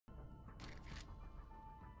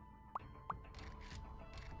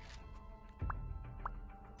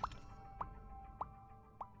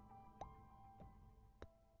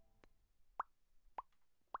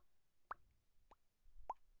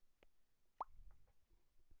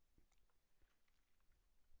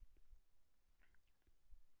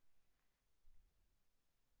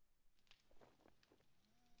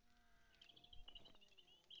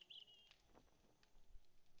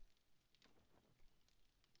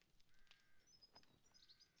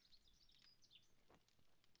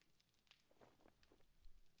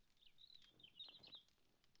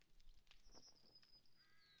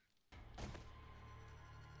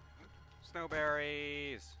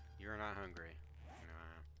Snowberries! You're not hungry.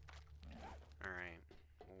 Alright.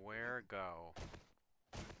 Where go?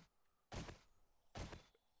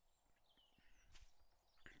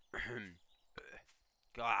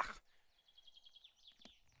 Gah.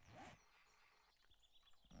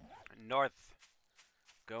 North.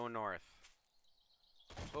 Go north.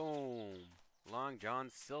 Boom. Long John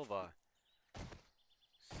Silva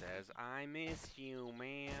says, I miss you,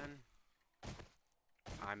 man.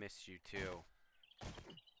 I miss you too.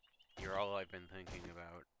 You're all I've been thinking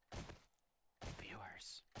about.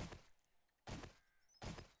 Viewers.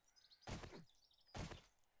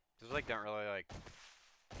 Just like don't really like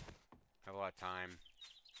have a lot of time.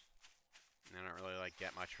 And I don't really like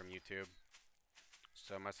get much from YouTube.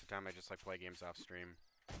 So most of the time I just like play games off stream.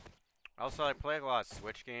 Also I play a lot of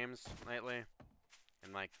Switch games lately.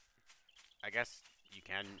 And like I guess you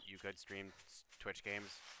could stream Twitch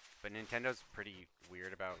games. But Nintendo's pretty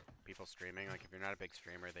weird about people streaming. Like, if you're not a big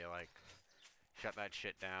streamer, they, like, shut that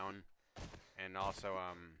shit down. And also,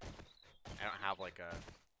 I don't have, like,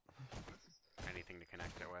 anything to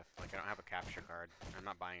connect it with. Like, I don't have a capture card. I'm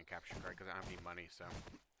not buying a capture card because I don't have any money, so.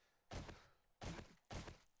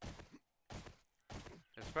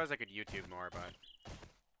 I suppose I could YouTube more, but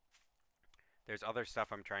there's other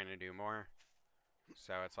stuff I'm trying to do more.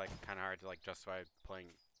 So it's, like, kind of hard to, like, justify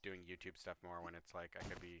doing YouTube stuff more when it's, like, I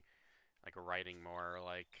could be like writing more, or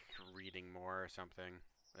like reading more or something.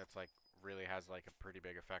 That's like really has like a pretty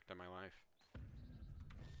big effect on my life.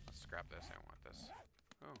 Let's scrap this. I don't want this.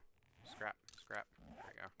 Oh, scrap. There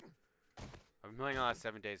we go. I've been playing a lot of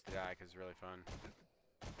 7 Days to Die because it's really fun.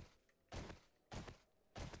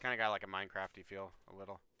 It's kind of got like a Minecrafty feel, a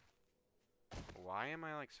little. Why am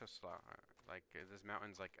I like so slow? Like this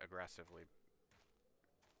mountain's like aggressively.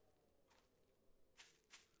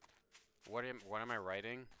 What am I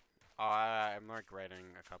writing? I'm like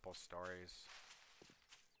writing a couple stories.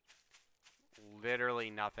 Literally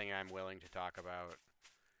nothing I'm willing to talk about.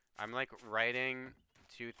 I'm like writing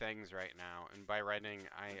 2 things right now, and by writing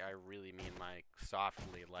I really mean like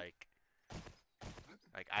softly, like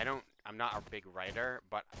I'm not a big writer,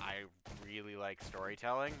 but I really like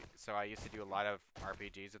storytelling. So I used to do a lot of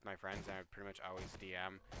RPGs with my friends, and I would pretty much always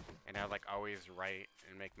DM, and I would like always write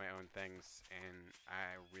and make my own things, and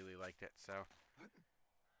I really liked it. So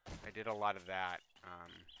I did a lot of that.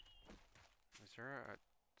 Is there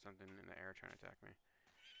something in the air trying to attack me?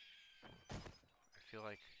 I feel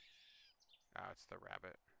like... Oh, it's the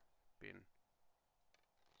rabbit being...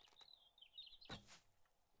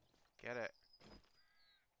 Get it.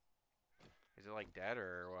 Is it like dead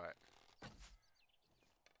or what?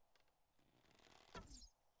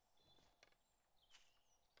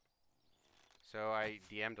 So I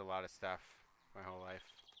DM'd a lot of stuff my whole life.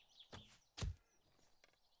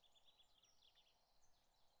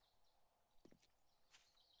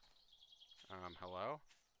 Hello?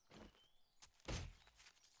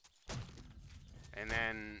 And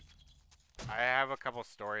then I have a couple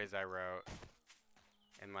stories I wrote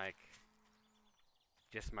in like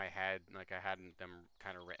just my head. Like I had them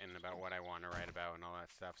kind of written about what I want to write about and all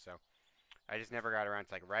that stuff. So I just never got around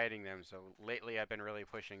to like writing them. So lately I've been really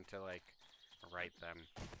pushing to like write them.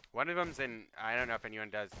 One of them's in, I don't know if anyone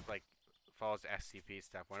does like follows SCP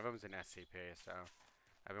stuff. One of them's in SCP. So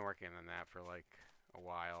I've been working on that for like a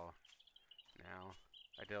while now.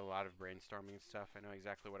 I did a lot of brainstorming and stuff. I know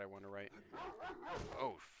exactly what I want to write.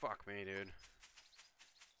 Oh, fuck me, dude.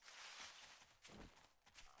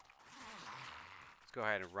 Let's go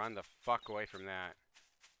ahead and run the fuck away from that.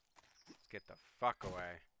 Let's get the fuck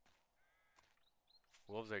away.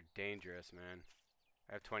 Wolves are dangerous, man.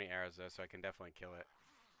 I have 20 arrows, though, so I can definitely kill it.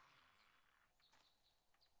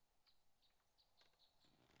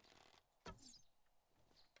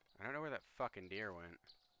 I don't know where that fucking deer went.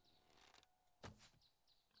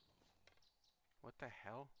 What the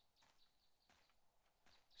hell?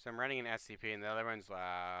 So I'm running an SCP, and the other one's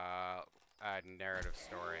a narrative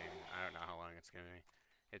story. I don't know how long it's going to be.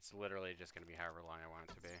 It's literally just going to be however long I want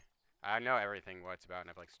it to be. I know everything what it's about, and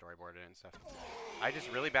I've like storyboarded it and stuff. I'm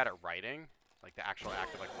just really bad at writing, like the actual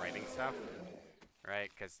act of like writing stuff, right?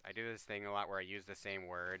 Because I do this thing a lot where I use the same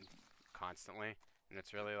word constantly, and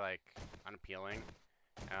it's really like unappealing.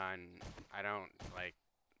 And I don't like.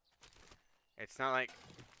 It's not like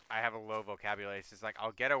I have a low vocabulary. It's just like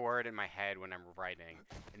I'll get a word in my head when I'm writing,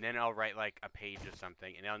 and then I'll write like a page of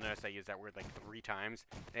something, and I'll notice I use that word like 3 times.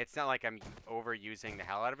 And it's not like I'm overusing the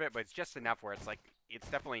hell out of it, but it's just enough where it's like it's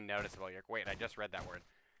definitely noticeable. You're like, wait, I just read that word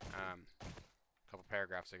a couple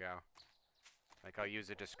paragraphs ago. Like I'll use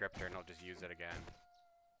a descriptor and I'll just use it again.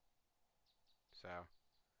 So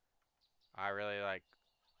I really like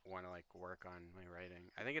want to like work on my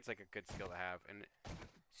writing. I think it's like a good skill to have. And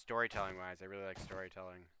storytelling wise, I really like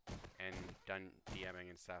storytelling and done DMing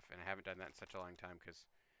and stuff. And I haven't done that in such a long time because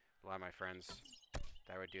a lot of my friends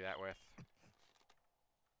that I would do that with,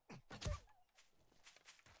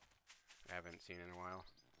 I haven't seen in a while.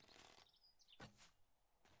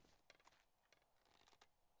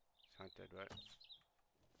 It's hunted, what?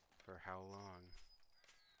 For how long?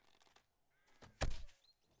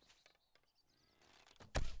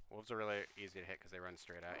 Wolves are really easy to hit because they run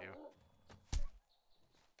straight at you.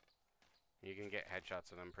 You can get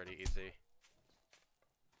headshots of them pretty easy.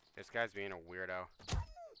 This guy's being a weirdo.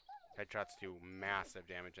 Headshots do massive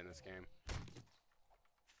damage in this game.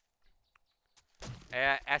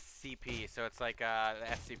 SCP, so it's like the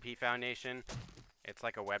SCP Foundation. It's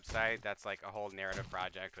like a website that's like a whole narrative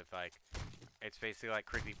project with like, it's basically like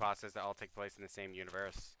creepypastas that all take place in the same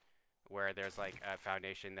universe, where there's like a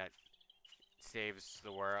foundation that saves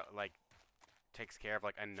the world, like takes care of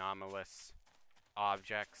like anomalous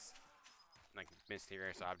objects, like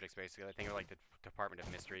mysterious objects basically. I think of like the Department of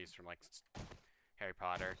Mysteries from like Harry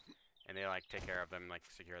Potter, and they like take care of them, like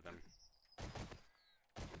secure them.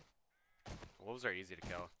 Wolves are easy to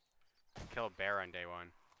kill. Kill a bear on day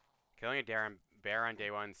one. Killing a bear on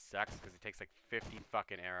day one sucks because it takes like 50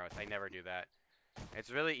 fucking arrows. I never do that.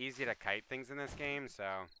 It's really easy to kite things in this game, so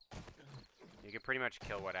you can pretty much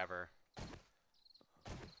kill whatever.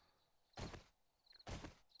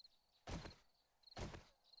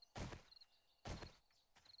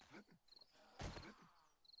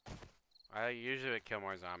 I usually would kill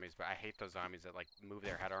more zombies, but I hate those zombies that like move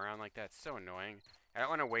their head around like that. It's so annoying. I don't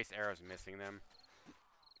want to waste arrows missing them.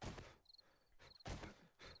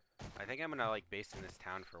 I think I'm gonna like base in this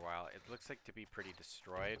town for a while. It looks like to be pretty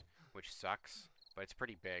destroyed, which sucks, but it's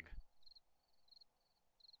pretty big,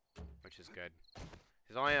 which is good.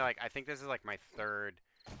 There's only like, I think this is like my third,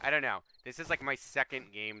 I don't know. This is like my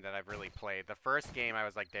second game that I've really played. The first game I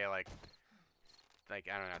was like day like I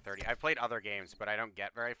don't know, 30. I've played other games, but I don't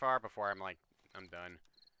get very far before I'm like, I'm done.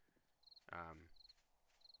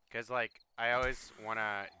 Because like, I always want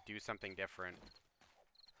to do something different.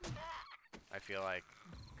 I feel like,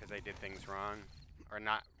 because I did things wrong. Or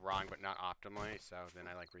not wrong, but not optimally, so then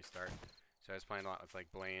I like restart. So I was playing a lot with like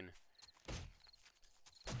Blaine.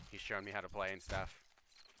 He's showing me how to play and stuff.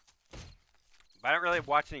 But I don't really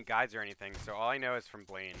watch any guides or anything, so all I know is from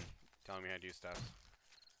Blaine telling me how to do stuff.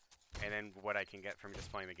 And then what I can get from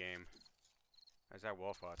just playing the game. There's that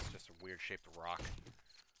wolf. Oh, it's just a weird shaped rock.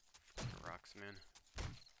 Fucking rocks, man.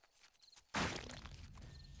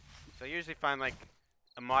 So I usually find like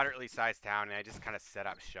a moderately sized town and I just kind of set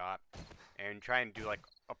up shop and try and do like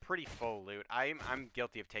a pretty full loot. I'm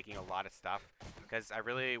guilty of taking a lot of stuff because I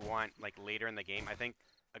really want like later in the game. I think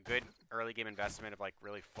a good early game investment of like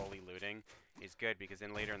really fully looting is good because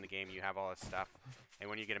then later in the game you have all this stuff, and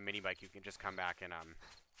when you get a mini bike you can just come back and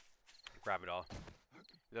grab it all.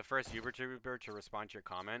 The first YouTuber to respond to your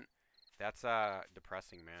comment. That's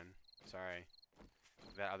depressing, man. Sorry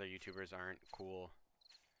that other YouTubers aren't cool.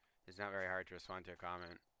 It's not very hard to respond to a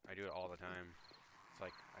comment. I do it all the time. It's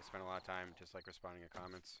like I spend a lot of time just like responding to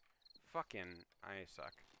comments. Fucking, I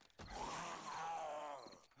suck.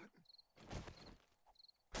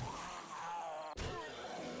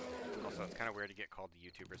 Also, it's kind of weird to get called a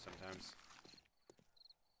YouTuber sometimes.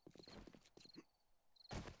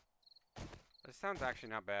 This sounds actually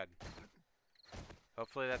not bad.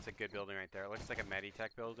 Hopefully that's a good building right there. It looks like a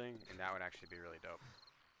Meditech building, and that would actually be really dope.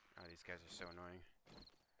 Oh, these guys are so annoying.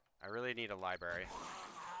 I really need a library.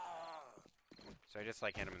 So I just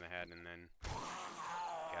like hit him in the head and then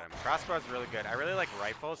get him. Crossbow is really good. I really like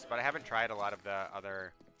rifles, but I haven't tried a lot of the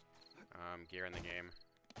other gear in the game.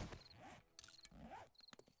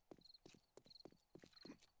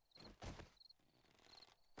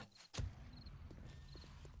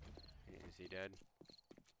 Is he dead?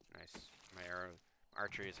 Nice. My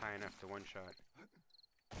archery is high enough to one-shot.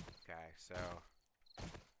 Okay, so...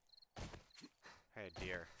 Hey,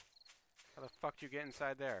 deer. How the fuck do you get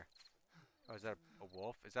inside there? Oh, is that a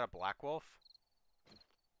wolf? Is that a black wolf?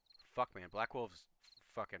 Fuck, man. Black wolves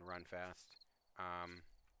fucking run fast. I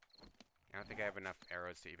don't think I have enough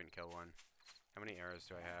arrows to even kill one. How many arrows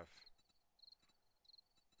do I have?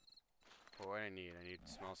 Well, what do I need? I need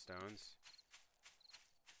small stones.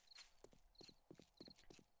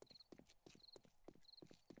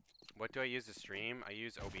 What do I use to stream? I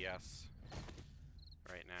use OBS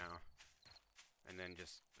right now. And then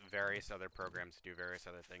just various other programs to do various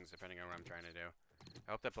other things depending on what I'm trying to do.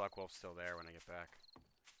 I hope that black wolf's still there when I get back.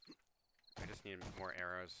 I just need more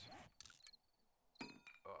arrows.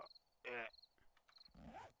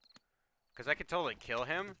 Because I could totally kill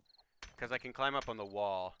him. Because I can climb up on the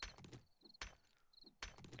wall.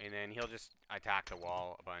 And then he'll just attack the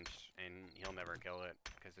wall a bunch, and he'll never kill it,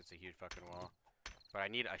 because it's a huge fucking wall. But I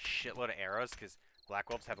need a shitload of arrows, because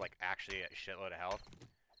black wolves have, like, actually a shitload of health.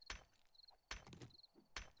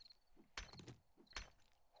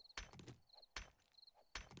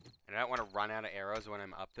 And I don't want to run out of arrows when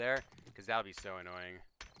I'm up there, because that would be so annoying.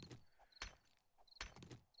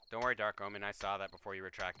 Don't worry, Dark Omen, I saw that before you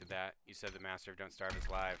retracted that. You said the Master of Don't Starve is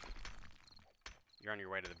live. You're on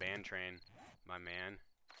your way to the ban train, my man.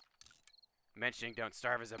 Mentioning Don't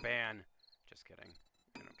Starve is a ban. Just kidding.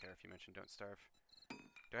 I don't care if you mention Don't Starve.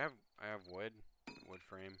 Do I have wood? Wood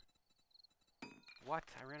frame. What?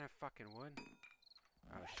 I ran out of fucking wood?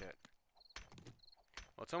 Oh, shit.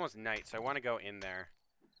 Well, it's almost night, so I want to go in there.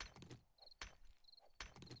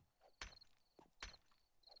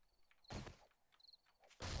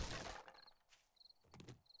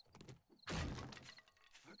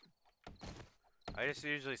 I just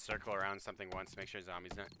usually circle around something once to make sure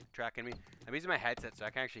zombies not tracking me. I'm using my headset so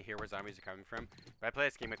I can actually hear where zombies are coming from. But I play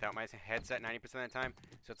this game without my headset 90% of the time,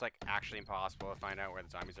 so it's like actually impossible to find out where the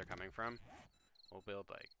zombies are coming from. We'll build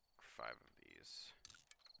like 5 of these.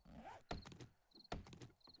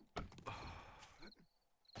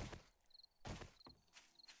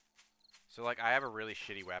 So like I have a really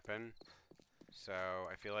shitty weapon, so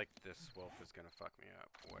I feel like this wolf is gonna fuck me up.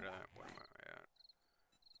 What am I at?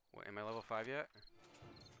 What, am I level 5 yet?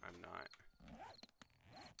 I'm not.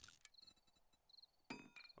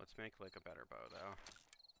 Let's make like a better bow though.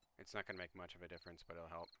 It's not gonna make much of a difference, but it'll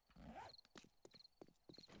help.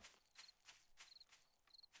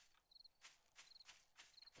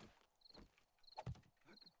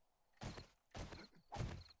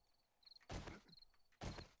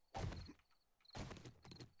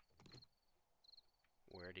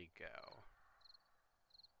 Where'd he go?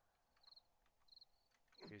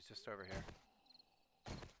 He's just over here.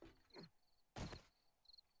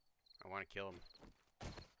 I want to kill him.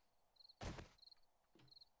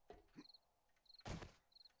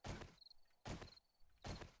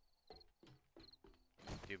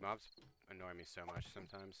 Dude, mobs annoy me so much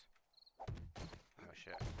sometimes. Oh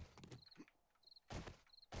shit.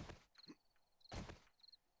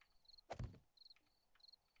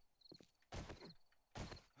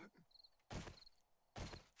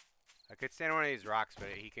 I could stand on one of these rocks, but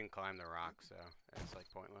he can climb the rock, so it's like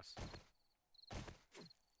pointless.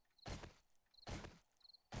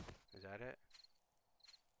 Is that it?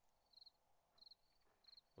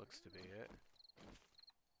 Looks to be it.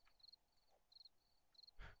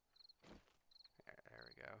 There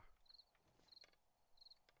we go.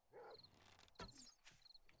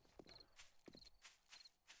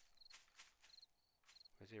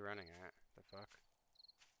 Where's he running at? The fuck?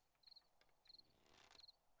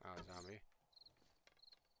 Oh, zombie.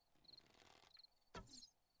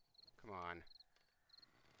 Come on.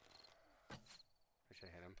 I should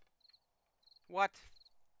hit him. What?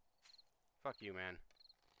 Fuck you, man.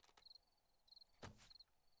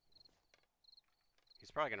 He's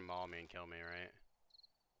probably gonna maul me and kill me, right?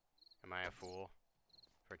 Am I a fool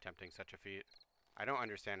for attempting such a feat? I don't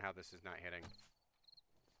understand how this is not hitting.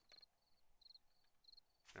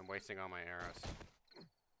 I'm wasting all my arrows.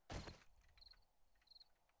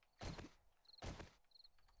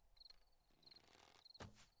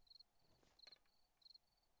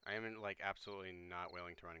 I am, like, absolutely not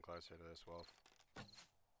willing to run closer to this wolf.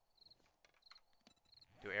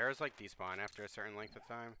 Do arrows, like, despawn after a certain length of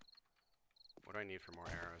time? What do I need for more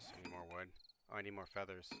arrows? I need more wood. Oh, I need more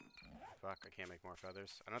feathers. Fuck, I can't make more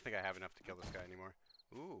feathers. I don't think I have enough to kill this guy anymore.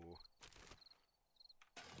 Ooh.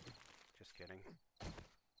 Just kidding.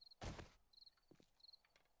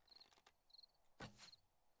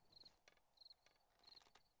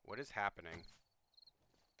 What is happening?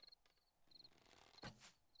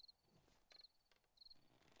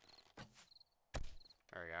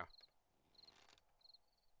 There we go.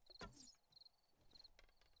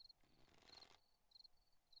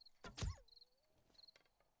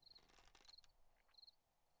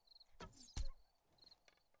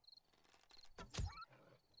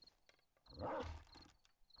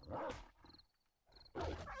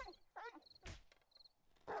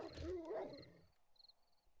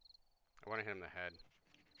 I want to hit him in the head.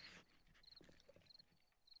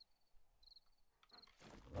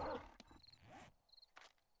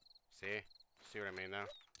 See? See what I mean, though?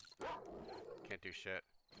 Can't do shit.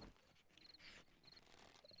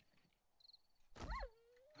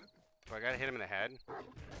 Do I gotta hit him in the head?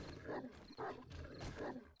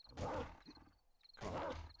 Come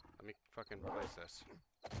on. Let me fucking place this.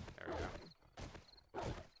 There we go.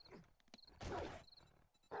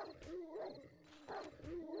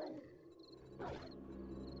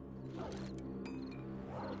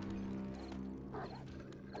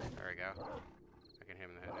 go. I can hit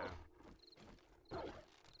him in the head now.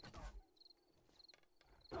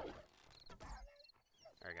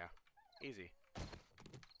 There we go. Easy.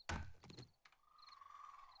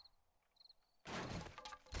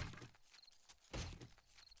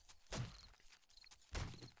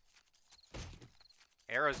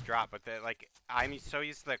 Arrows drop, but like I'm so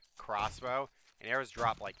used to the crossbow, and arrows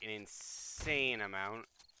drop like an insane amount.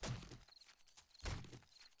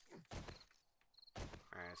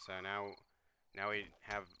 Alright, so now we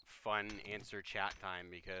have fun answer chat time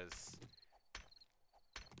because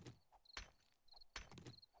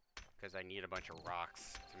I need a bunch of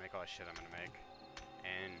rocks to make all the shit I'm gonna make.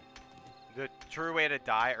 And the true way to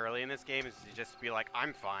die early in this game is to just be like,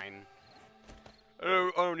 I'm fine.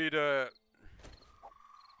 I don't need a...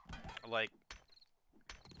 Like,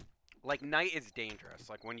 night is dangerous.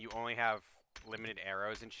 Like, when you only have limited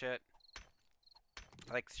arrows and shit.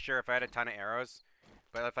 Like, sure, if I had a ton of arrows,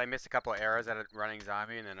 but if I miss a couple of arrows at a running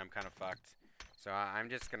zombie, then I'm kind of fucked. So I'm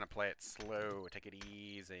just gonna play it slow, take it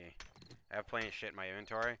easy. I have plenty of shit in my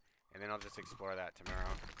inventory, and then I'll just explore that tomorrow.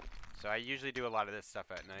 So I usually do a lot of this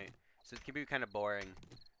stuff at night. So it can be kind of boring.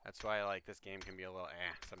 That's why, like, this game can be a little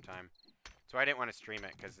sometime. So I didn't want to stream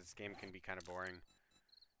it, because this game can be kind of boring.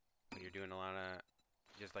 When you're doing a lot of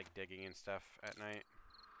just like digging and stuff at night.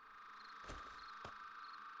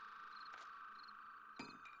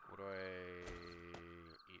 What do I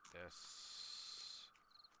eat this?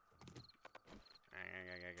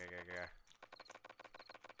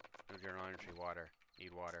 No journal entry, water.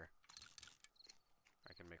 Need water.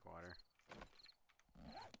 I can make water.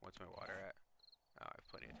 What's my water at? Oh, I have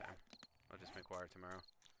plenty of time. I'll just make water tomorrow.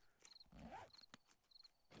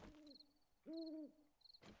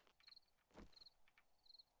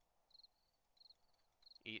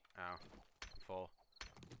 Eat. Oh, I'm full.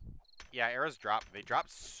 Yeah, arrows drop. They drop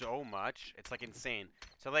so much. It's like insane.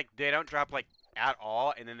 So like they don't drop like at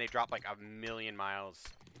all, and then they drop like a million miles.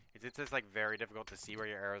 It's just like very difficult to see where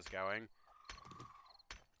your arrow's going.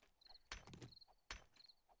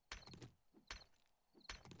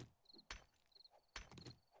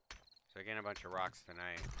 So again, a bunch of rocks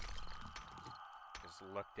tonight. Just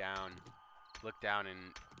look down and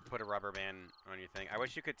put a rubber band on your thing. I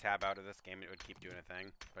wish you could tab out of this game and it would keep doing a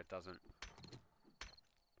thing, but it doesn't.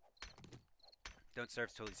 Don't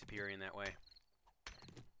serve totally superior in that way.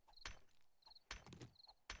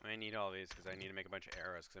 I need all these because I need to make a bunch of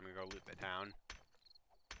arrows because I'm going to go loot the town.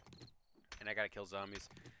 And I got to kill zombies.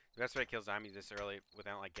 The best way to kill zombies this early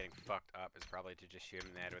without like getting fucked up is probably to just shoot them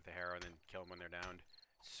in the head with a arrow and then kill them when they're downed.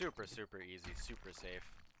 Super, super easy, super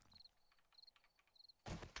safe.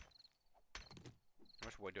 How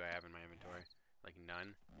much wood do I have in my inventory? Like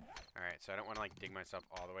none? Alright, so I don't want to like dig myself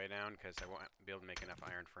all the way down because I won't be able to make enough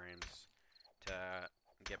iron frames to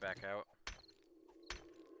get back out.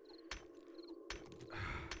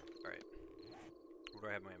 Alright. What do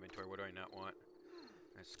I have in my inventory? What do I not want?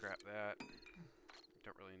 I scrap that.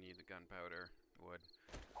 Don't really need the gunpowder. Wood.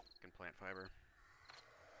 Can plant fiber.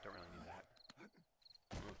 Don't really need that.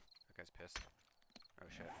 Ooh, that guy's pissed. Oh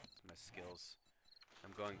shit. It's my skills.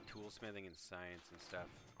 I'm going toolsmithing and science and stuff.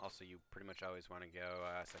 Also, you pretty much always want to go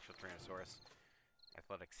sexual Tyrannosaurus.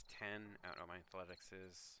 Athletics 10. I don't know what my athletics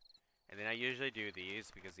is. And then I usually do these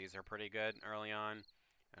because these are pretty good early on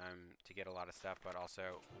to get a lot of stuff. But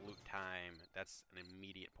also, loot time. That's an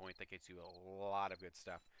immediate point that gets you a lot of good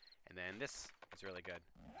stuff. And then this is really good.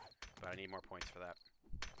 But I need more points for that.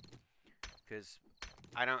 Because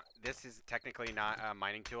this is technically not a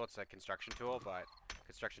mining tool. It's a construction tool, but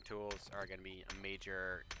construction tools are going to be a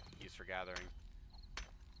major use for gathering.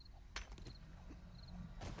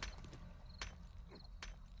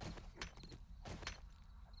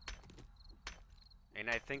 And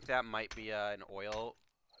I think that might be an oil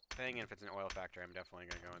thing, and if it's an oil factory, I'm definitely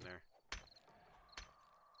going to go in there.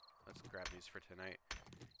 Let's grab these for tonight,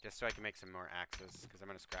 just so I can make some more axes, because I'm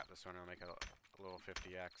going to scrap this one and I'll make a little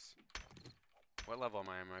 50x. What level am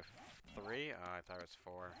I? Am I 3? Oh, I thought it was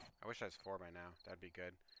 4. I wish I was 4 by now. That'd be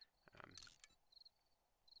good.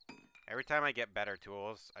 Every time I get better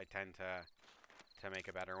tools, I tend to make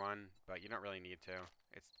a better one, but you don't really need to.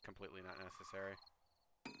 It's completely not necessary.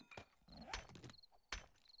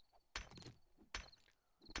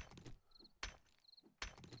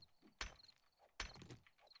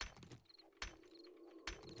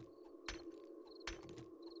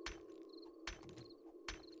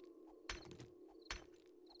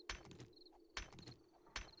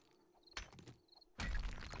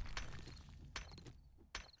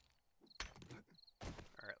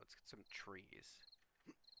 Some trees.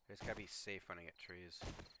 I just gotta be safe when I get trees.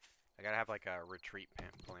 I gotta have like a retreat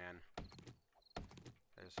plan.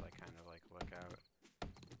 I just like kind of like look out,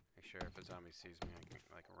 make sure if a zombie sees me, I can,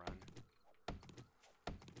 like, run.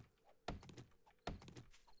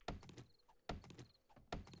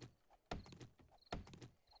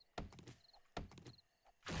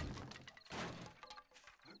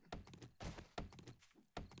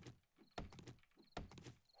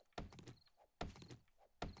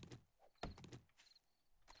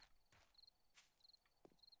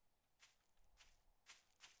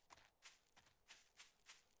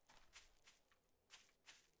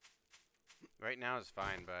 Right now is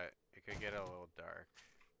fine, but it could get a little dark.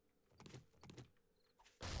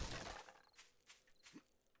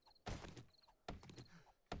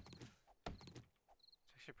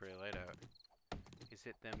 It's actually pretty light out. Is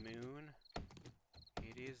it the moon?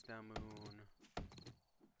 It is the moon.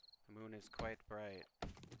 The moon is quite bright.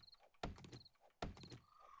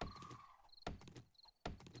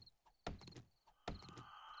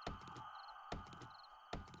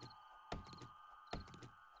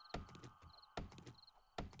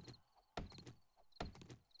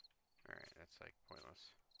 Alright, that's like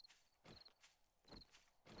pointless.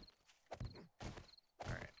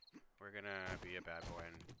 Alright, we're gonna be a bad boy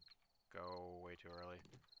and go way too early.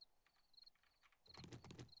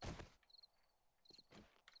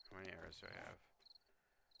 How many arrows do I have?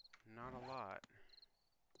 Not a lot.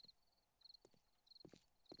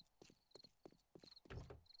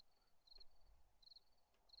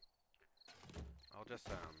 I'll just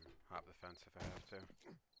hop the fence if I have to.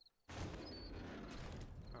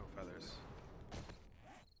 Oh, feathers.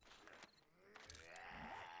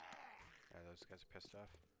 Yeah, those guys are pissed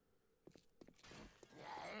off.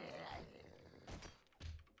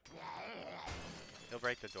 He'll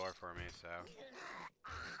break the door for me, so.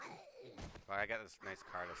 Well, I got this nice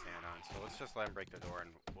car to stand on, so let's just let him break the door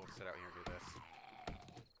and we'll sit out here and do this.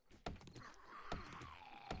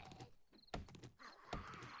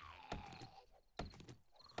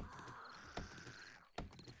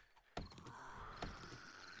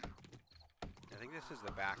 I think this is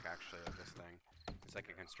the back, actually, of this thing. It's like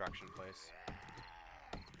a construction place.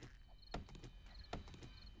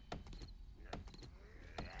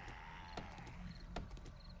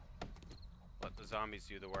 Let the zombies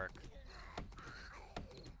do the work.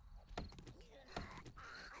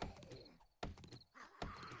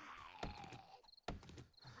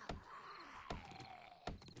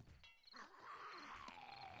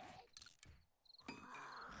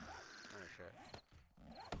 Oh shit.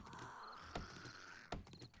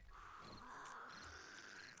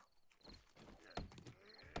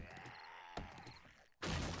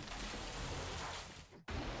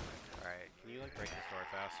 Alright, can you like break this door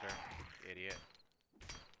faster? Idiot.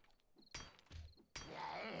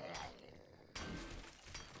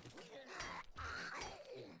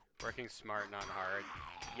 Working smart, not hard.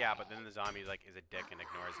 Yeah, but then the zombie like is a dick and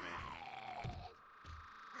ignores me.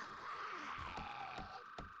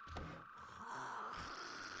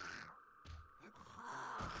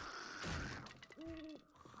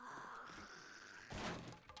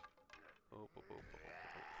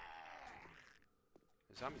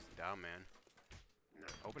 The zombie's dumb, man.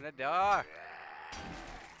 Open the door! I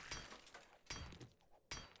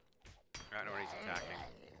don't know what he's attacking.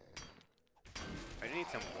 I do need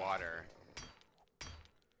some water.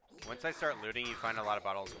 Once I start looting, you find a lot of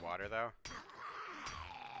bottles of water, though.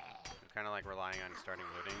 I'm kind of like relying on starting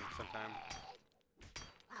looting sometime.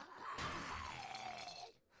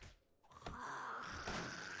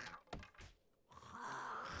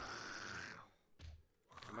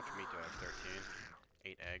 How much meat do I have? 13.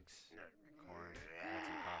 8 eggs. Corn. That's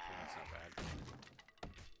some coffee. That's not bad.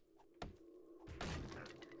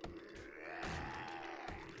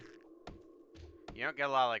 You don't get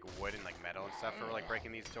a lot of like wood and like metal and stuff for like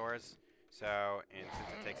breaking these doors. So, and since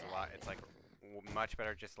it takes a lot, it's like much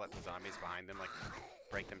better just let the zombies behind them like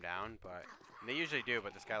break them down. But they usually do.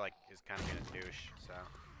 But this guy like is kind of being a douche. So,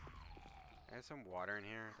 there's some water in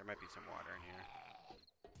here. There might be some water in here.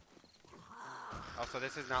 Also,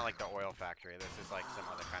 this is not like the oil factory. This is like some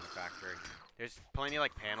other kind of factory. There's plenty of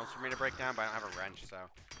like panels for me to break down, but I don't have a wrench, so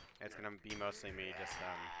it's gonna be mostly me just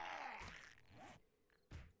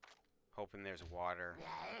hoping there's water.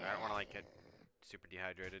 I don't want to like get super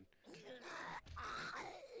dehydrated.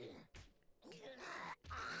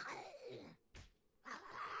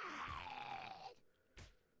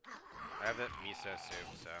 I have that miso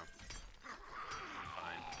soup, so I'm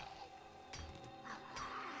fine.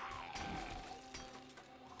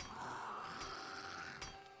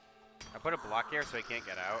 I put a block here so he can't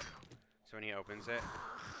get out. So when he opens it,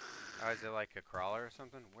 oh, is it like a crawler or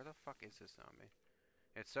something? Where the fuck is this zombie?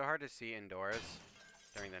 It's so hard to see indoors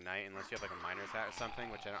during the night unless you have like a miner's hat or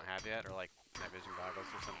something, which I don't have yet, or like night vision goggles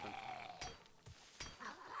or something.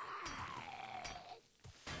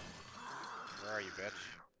 are you, bitch?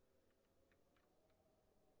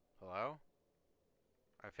 Hello?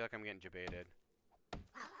 I feel like I'm getting debated.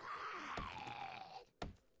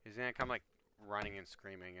 He's gonna come like running and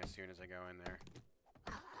screaming as soon as I go in there.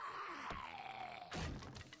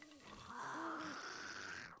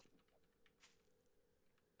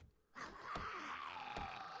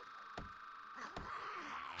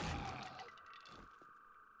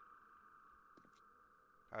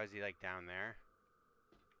 Oh, is he like down there?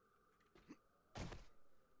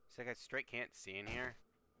 It's like I straight can't see in here.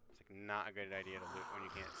 It's like not a good idea to loot when you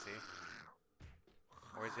can't see.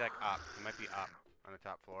 Or is he like up? He might be up on the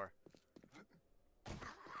top floor.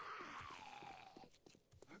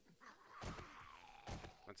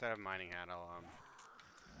 Once I have mining hat, I'll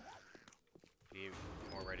be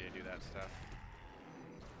more ready to do that stuff.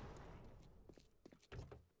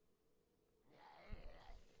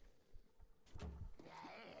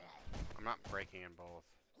 I'm not breaking in both,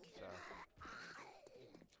 so.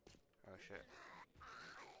 Oh shit.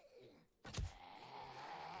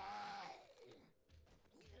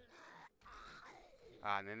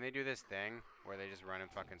 And then they do this thing where they just run in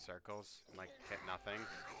fucking circles and like hit nothing.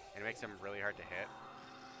 And it makes them really hard to hit.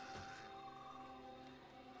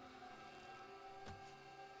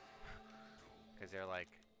 Because they're like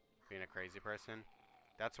being a crazy person.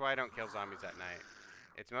 That's why I don't kill zombies at night.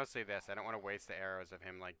 It's mostly this. I don't want to waste the arrows of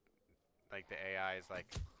him like the AI is like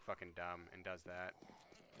fucking dumb and does that.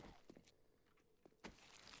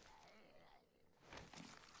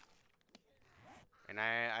 And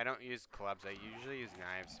I don't use clubs. I usually use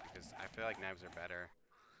knives because I feel like knives are better.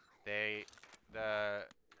 The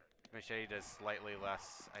machete does slightly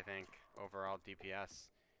less, I think, overall DPS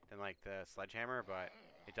than like the sledgehammer, but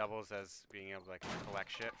it doubles as being able to like collect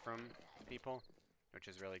shit from people, which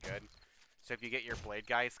is really good. So if you get your blade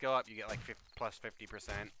guy skill up, you get like plus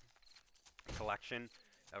 50% collection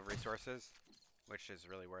of resources, which is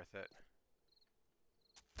really worth it.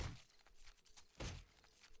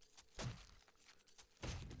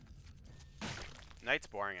 Night's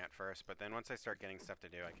boring at first, but then once I start getting stuff to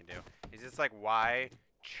do, I can do. It's just like, why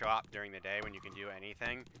chop during the day when you can do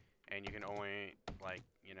anything, and you can only, like,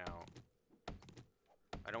 you know,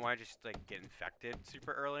 I don't want to just, like, get infected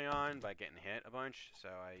super early on by getting hit a bunch, so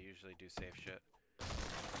I usually do safe shit. It's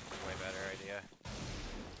a way better idea.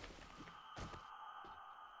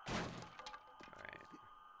 Alright.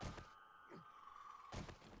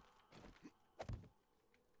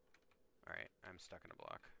 Alright, I'm stuck in a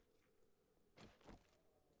block.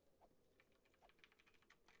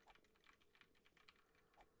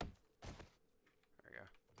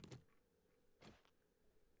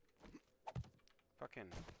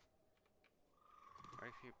 Fucking. Why do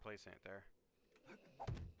you keep placing it there?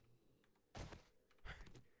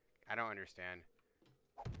 I don't understand.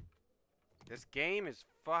 This game is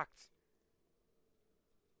fucked.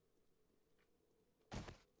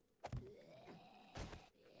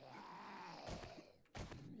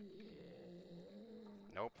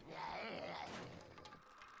 Nope.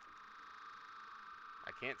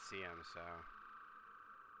 I can't see him, so.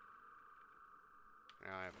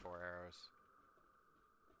 Now I have 4 arrows.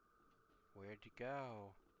 Where'd you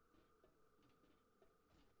go?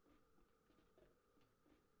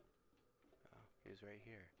 Oh, he's right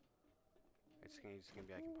here. He's gonna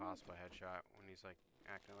be like impossible headshot when he's like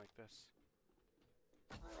acting like this.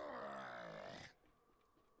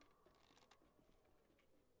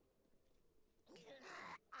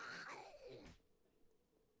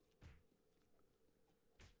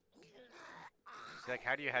 See, like,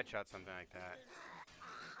 how do you headshot something like that?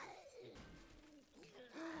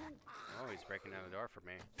 Oh, he's breaking down the door for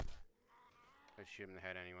me. Let's shoot him in the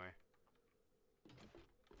head anyway.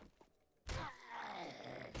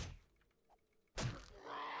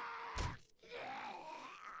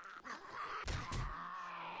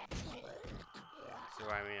 So,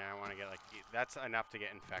 I mean, I want to get, like, that's enough to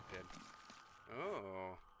get infected.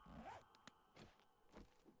 Ooh.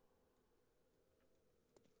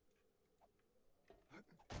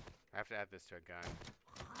 I have to add this to a gun.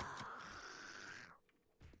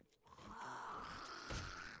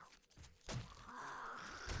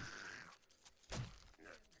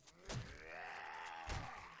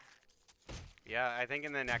 Yeah, I think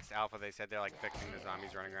in the next alpha they said they're like fixing the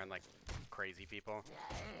zombies running around like crazy people,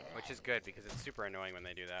 which is good because it's super annoying when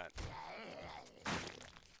they do that.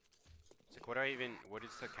 It's like, what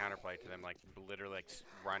is the counterplay to them like literally like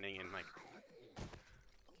running in like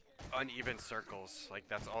uneven circles? Like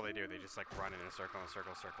that's all they do. They just like run in a circle,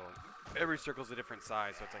 circle. Every circle's a different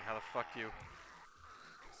size, so it's like, how the fuck do you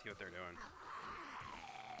see what they're doing?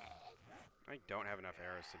 I don't have enough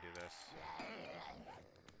arrows to do this.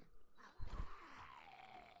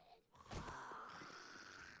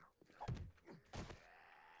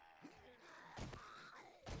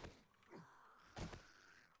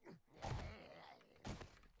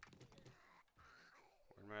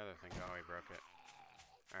 other thing go? Oh, he broke it.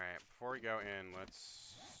 Alright, before we go in,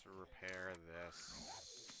 let's repair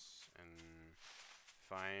this and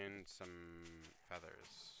find some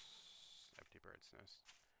feathers. Empty bird's nest.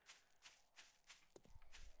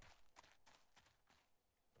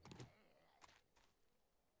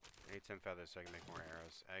 I need some feathers so I can make more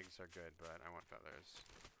arrows. Eggs are good, but I want feathers.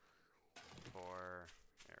 4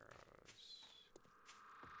 arrows.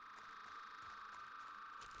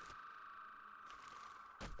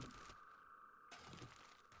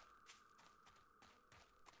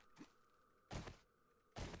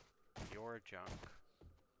 Your junk.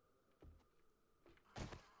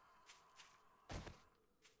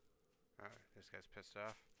 Oh, this guy's pissed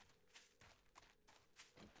off.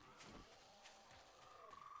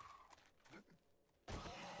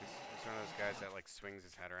 He's one of those guys that like swings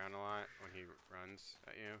his head around a lot when he runs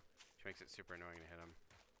at you, which makes it super annoying to hit him.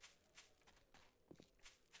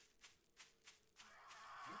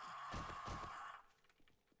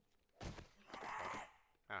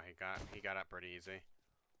 Oh, he got up pretty easy,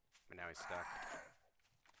 but now he's stuck.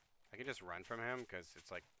 I can just run from him because it's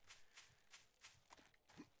like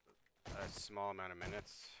a small amount of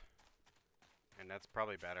minutes, and that's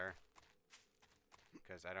probably better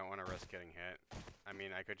because I don't want to risk getting hit. I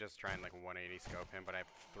mean, I could just try and like 180 scope him, but I have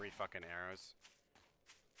 3 fucking arrows,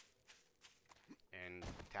 and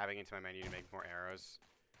tabbing into my menu to make more arrows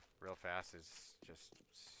real fast is just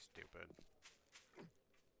stupid.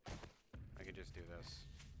 I could just do this.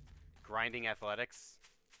 Grinding athletics.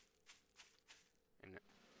 And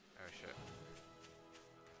oh shit.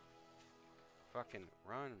 Fucking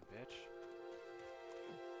run, bitch.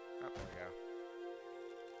 Oh, there we go.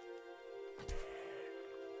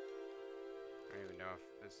 I don't even know if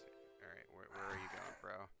this... Alright, where are you going,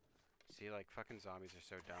 bro? See, like, fucking zombies are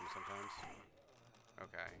so dumb sometimes.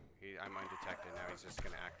 Okay, I'm undetected now. He's just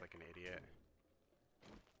gonna act like an idiot.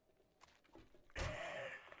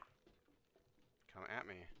 Come at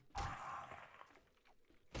me.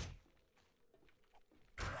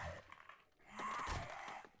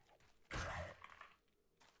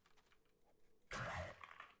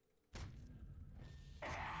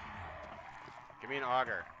 Give me an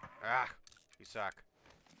auger. Ah, you suck.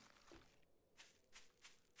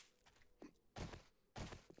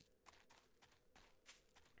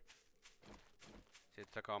 See,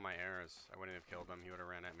 it took all my arrows. I wouldn't have killed him. He would have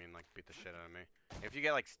ran at me and like beat the shit out of me. If you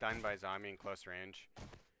get like stunned by a zombie in close range,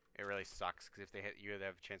 it really sucks because if they hit you, they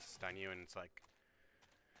have a chance to stun you, and it's like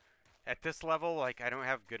at this level, like I don't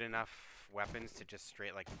have good enough weapons to just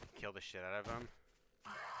straight like kill the shit out of them.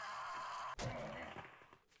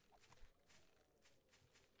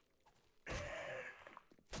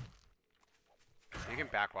 You can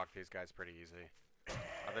backwalk these guys pretty easy.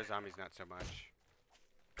 Other zombies, not so much.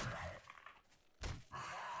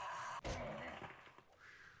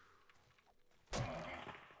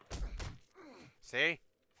 See?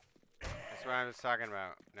 That's what I was talking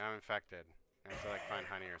about. Now I'm infected. I have to like find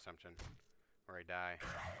honey or something. Or I die.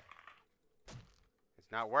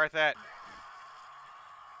 It's not worth it!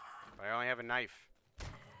 But I only have a knife.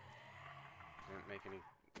 Didn't make any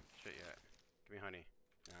shit yet. Give me honey.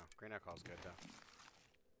 No, green alcohol's good though.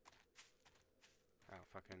 Oh,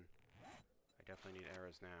 fucking. I definitely need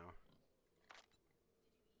arrows now.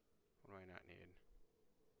 What do I not need?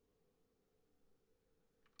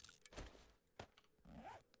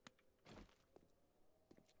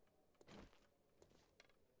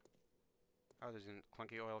 Oh, there's a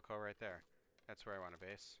clunky oil co right there. That's where I want to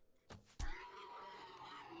base.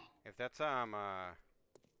 If that's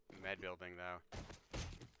med building though,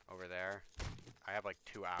 over there, I have like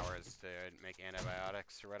 2 hours to make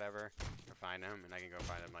antibiotics or whatever, or find them, and I can go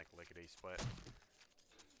find them like lickety split.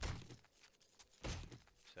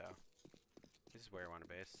 So this is where I want to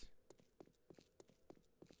base.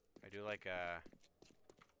 I do like I'm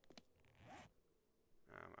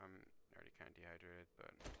already kind of dehydrated,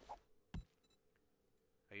 but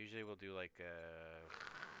I usually will do like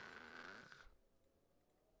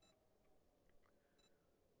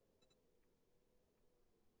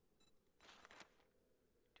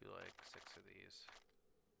do like 6 of these.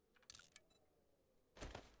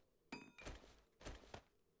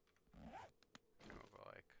 And we'll go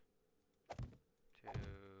like 2,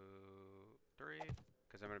 3,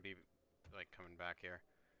 because I'm gonna be like coming back here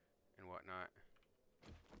and whatnot.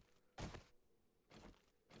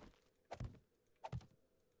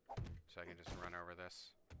 So I can just run over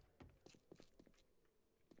this.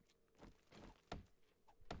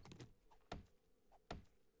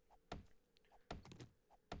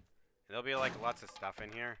 There'll be like lots of stuff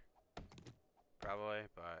in here, probably,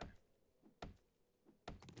 but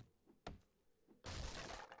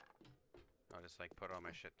I'll just like put all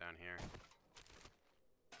my shit down here.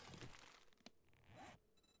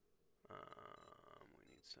 We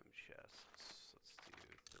need some chests. Let's do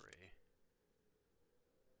 3.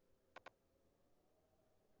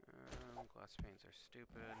 Glass panes are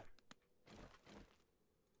stupid.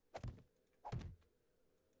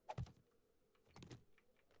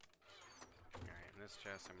 Alright, in this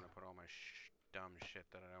chest I'm gonna put all my dumb shit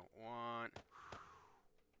that I don't want.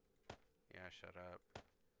 Yeah, shut up.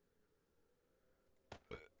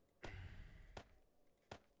 Put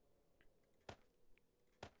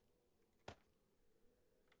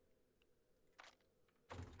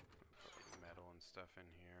like metal and stuff in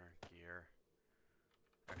here. Gear.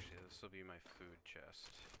 Actually, this will be my food chest.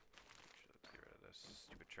 Actually, let's get rid of this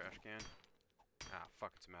stupid trash can. Ah,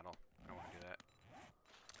 fuck, it's metal. I don't want to do that.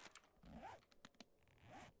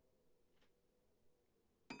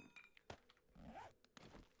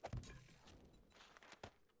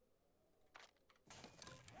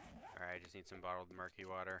 Alright, I just need some bottled murky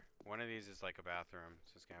water. One of these is like a bathroom,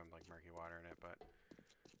 so it's gonna have like murky water in it, but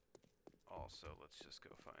also let's just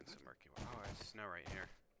go find some murky water. Oh, there's snow right here.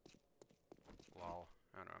 Lol.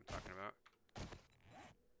 I don't know what I'm talking about.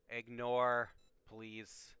 Ignore,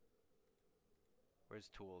 please. Where's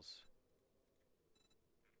tools?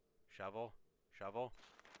 Shovel? Shovel?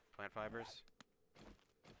 Plant fibers?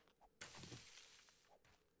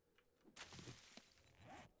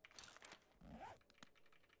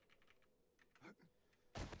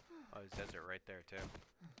 Oh, there's desert right there, too.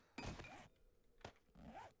 You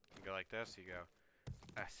go like this, you go,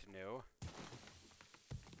 snow.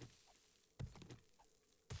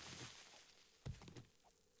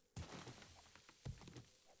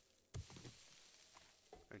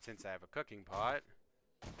 And since I have a cooking pot,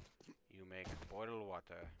 you make boiled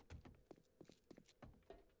water.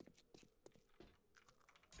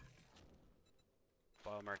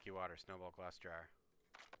 Boil murky water, snowball glass jar.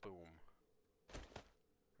 Boom.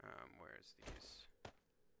 Where's these?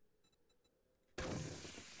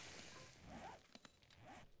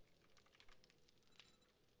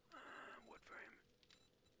 Wood frame.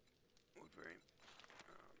 Wood frame.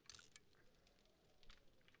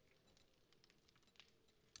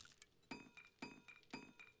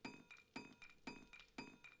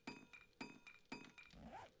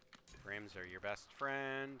 Frames are your best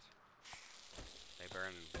friend. They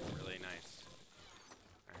burn really nice.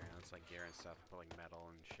 Alright, let's like gear and stuff. Put like metal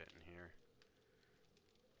and shit in here.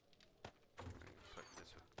 Put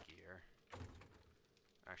this with gear.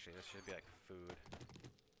 Actually, this should be like food.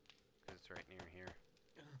 Because it's right near here.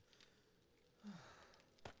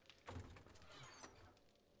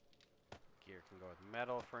 Gear can go with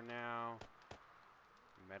metal for now.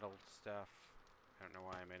 Metal stuff. I don't know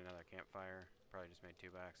why I made another campfire. Probably just made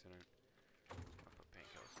 2 by accident. I'll put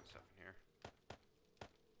painkillers and stuff in here.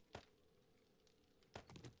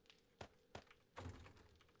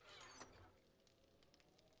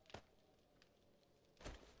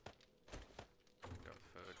 Go with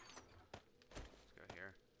food. Let's go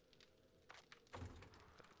here.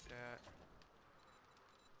 Put that.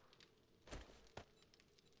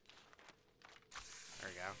 There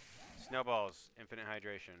we go. Snowballs. Infinite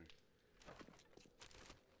hydration.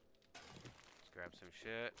 Grab some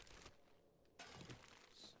shit.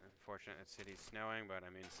 It's unfortunate that city's snowing, but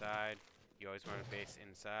I'm inside. You always want to base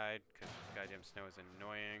inside, because goddamn snow is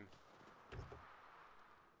annoying.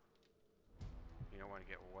 You don't want to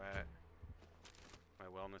get wet. My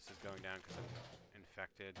wellness is going down because I'm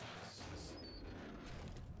infected. This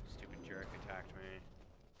stupid jerk attacked me,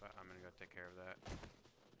 but I'm going to go take care of that.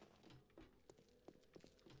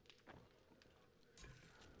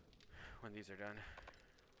 When these are done.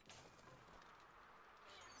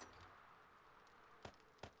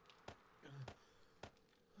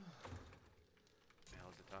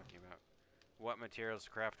 Talking about what materials to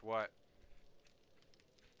craft what.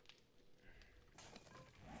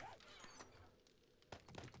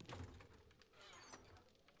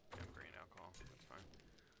 Grain alcohol, that's fine.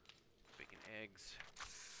 Bacon, eggs.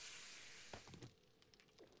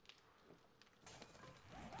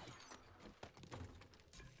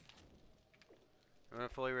 I'm gonna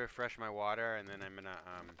fully refresh my water, and then I'm gonna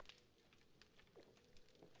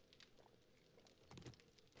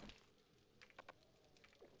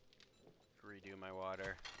redo my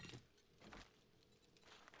water.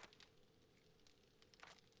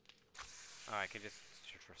 Oh, I can just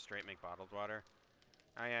straight make bottled water.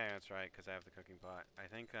 Oh yeah, that's right, because I have the cooking pot. I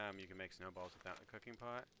think you can make snowballs without the cooking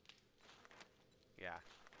pot. Yeah.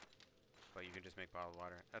 But you can just make bottled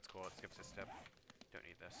water. That's cool, it skips a step. Don't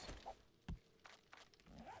need this.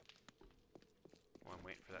 While I'm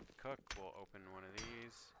waiting for that to cook, we'll open one of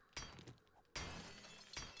these.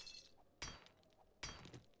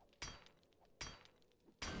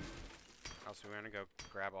 Also, we want to go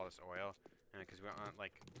grab all this oil, and because we want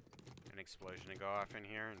like an explosion to go off in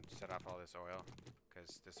here and set off all this oil,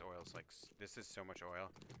 because this oil's like this is so much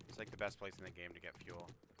oil. It's like the best place in the game to get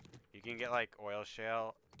fuel. You can get like oil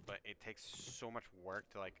shale, but it takes so much work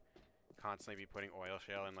to like constantly be putting oil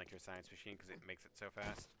shale in like your science machine because it makes it so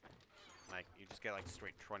fast. Like you just get like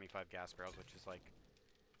straight 25 gas barrels, which is like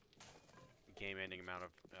game-ending amount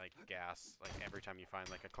of like gas. Like every time you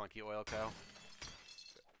find like a clunky oil cow,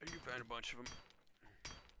 you find a bunch of them.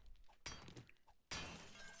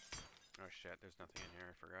 Oh shit, there's nothing in here,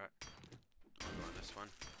 I forgot. I'll go on this one.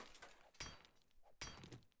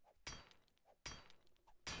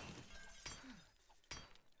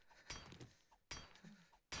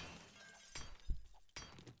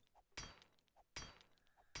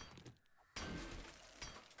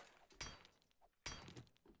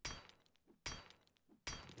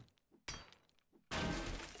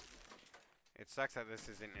 It sucks that this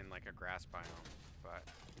isn't in like a grass biome, but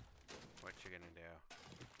what you gonna do?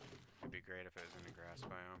 It'd be great if it was in a grass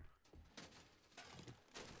biome.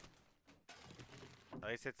 At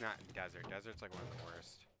least it's not in desert. Desert's like one of the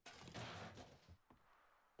worst.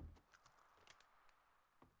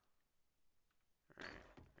 Alright,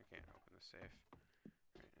 I can't open the safe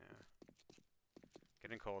right now.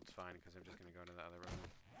 Getting cold's fine because I'm just gonna go to the other room.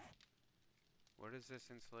 What is this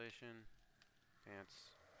insulation?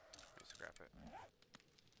 Pants. Let me scrap it.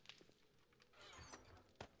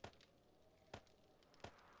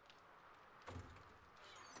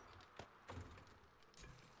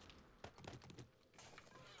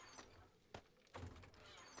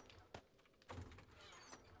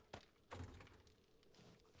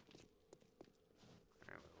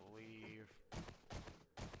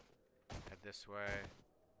 This way.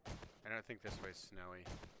 I don't think this way's snowy.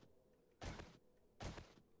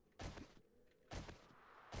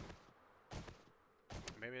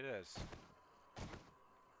 Maybe it is.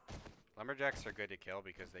 Lumberjacks are good to kill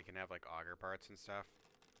because they can have like auger parts and stuff.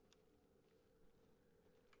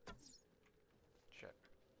 Shit.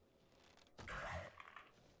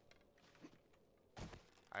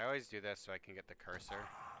 I always do this so I can get the cursor.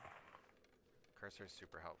 Cursor is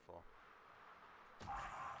super helpful.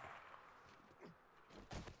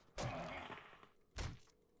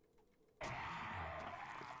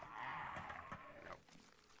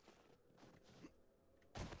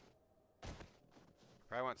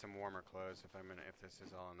 Probably want some warmer clothes if this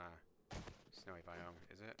is all in a snowy biome.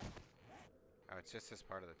 Is it? Oh, it's just this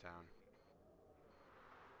part of the town.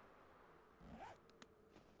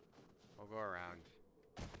 We'll go around.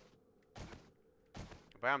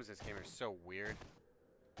 The biomes in this game are so weird.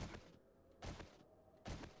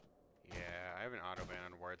 Yeah, I have an auto ban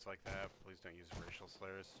on words like that. Please don't use racial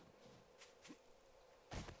slurs.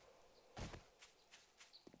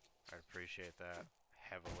 I'd appreciate that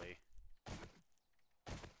heavily.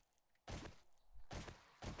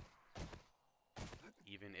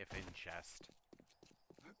 Even if in jest.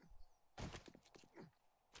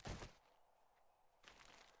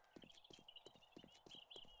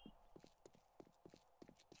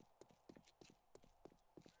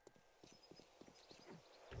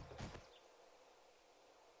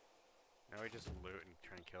 Now we just loot and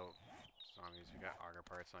try and kill zombies. We got auger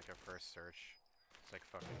parts on like our first search. It's like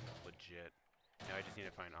fucking legit. Now I just need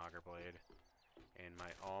to find auger blade. And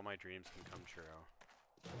all my dreams can come true.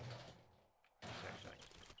 It's actually like,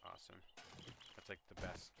 awesome. That's like the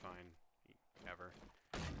best find ever.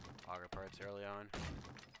 Auger parts early on.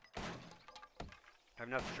 I have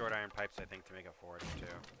enough short iron pipes, I think, to make a forge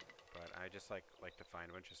too. But I just like to find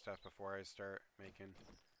a bunch of stuff before I start making.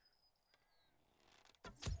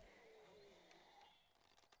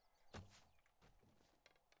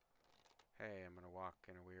 Hey, I'm gonna walk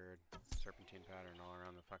in a weird serpentine pattern all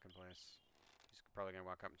around the fucking place. He's probably gonna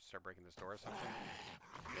walk up and start breaking this door or something.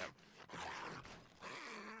 Yep.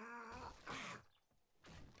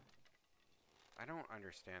 I don't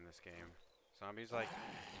understand this game. Zombies, like,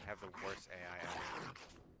 have the worst AI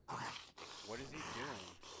ever. What is he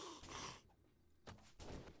doing?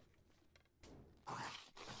 Oh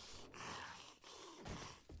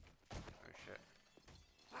shit.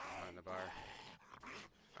 On the bar.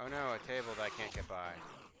 Oh no, a table that I can't get by.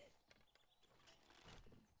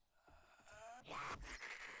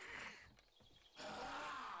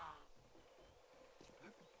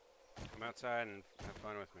 Come outside and have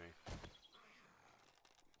fun with me.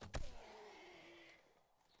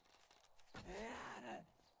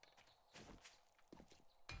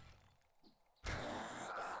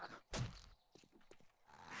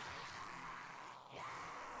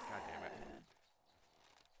 God damn it.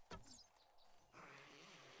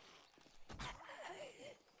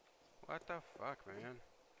 What the fuck, man?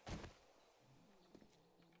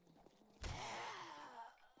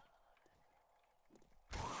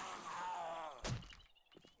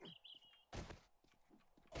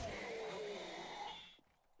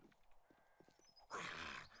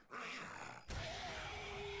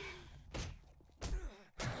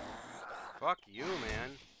 Fuck you,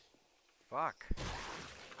 man. Fuck.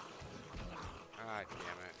 God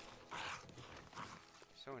damn it.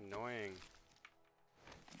 So annoying.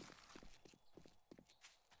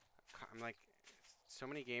 I'm like, so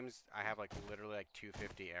many games I have like literally like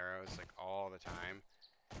 250 arrows like all the time.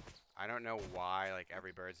 I don't know why like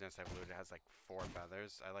every bird's nest I've looted has like 4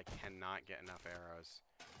 feathers. I like cannot get enough arrows.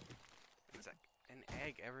 It's like an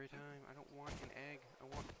egg every time. I don't want an egg. I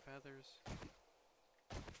want feathers.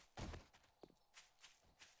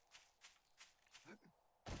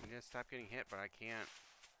 I need to stop getting hit, but I can't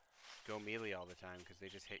go melee all the time because they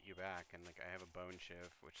just hit you back, and like I have a bone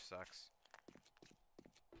shiv, which sucks.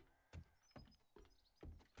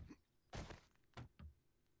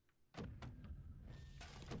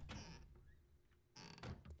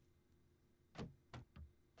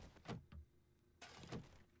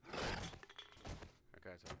 That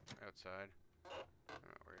guy's outside. I'm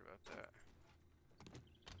not worried about that.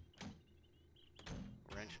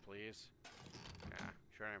 Wrench, please. Nah,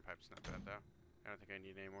 short iron pipe's not bad though. I don't think I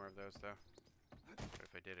need any more of those though. But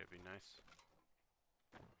if I did, it'd be nice.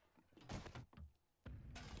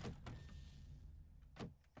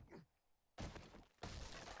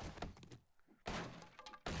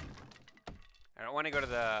 I don't want to go to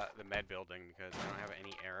the med building because I don't have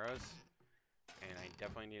any arrows, and I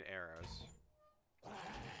definitely need arrows.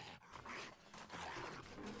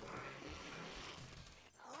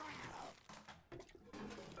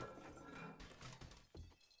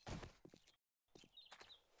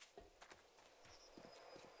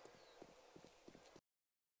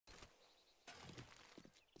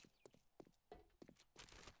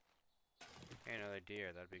 Hey, another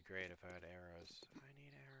deer. That'd be great if I had arrows. I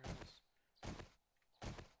need arrows.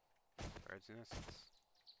 Bird's nests?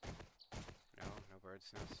 No, no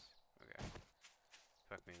bird's nests? Okay.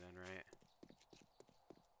 Fuck me then, right?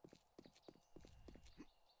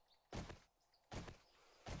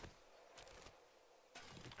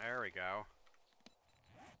 There we go.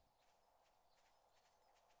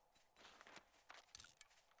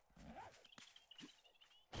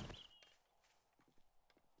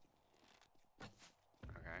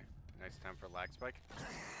 Okay. Nice time for lag spike.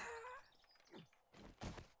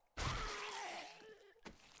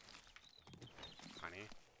 Honey.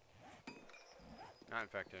 Not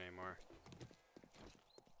infected anymore.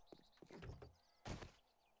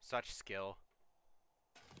 Such skill.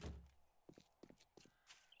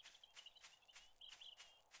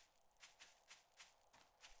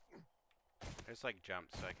 I just like jump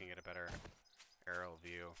so I can get a better aerial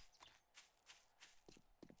view.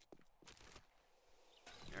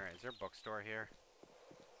 Alright, is there a bookstore here?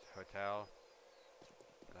 Hotel.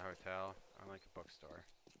 The hotel. I like a bookstore.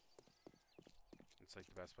 It's like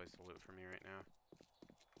the best place to loot for me right now.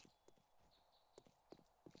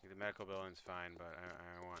 Like the medical building's fine, but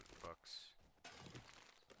I want books.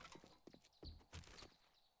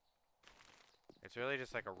 It's really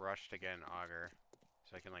just like a rush to get an auger,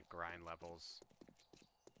 so I can like grind levels.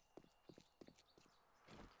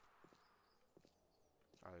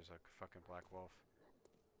 Oh, there's like a fucking black wolf.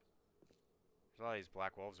 There's a lot of these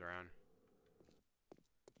black wolves around.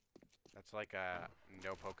 That's like a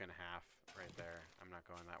no poke and a half right there. I'm not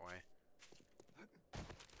going that way.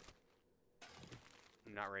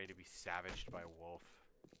 I'm not ready to be savaged by a wolf.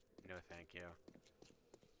 No thank you.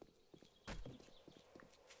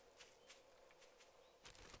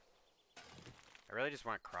 I really just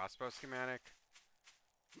want crossbow schematic.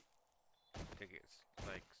 I think it's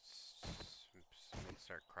like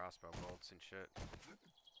start crossbow bolts and shit.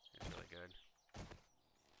 It's really good.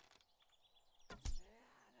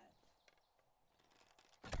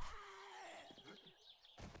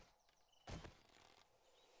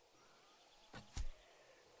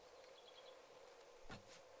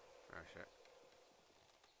 Oh shit.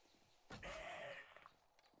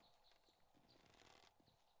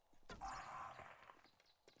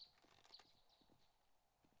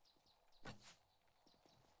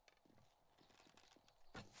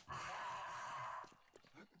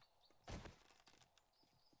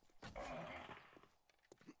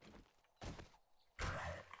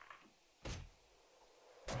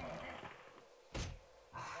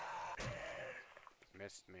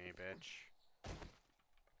 Missed me, bitch.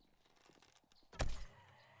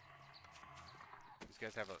 These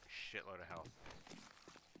guys have a shitload of health.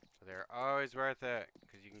 But they're always worth it,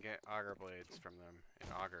 because you can get auger blades from them. And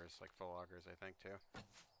augers, like full augers, I think, too.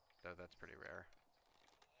 Though that's pretty rare.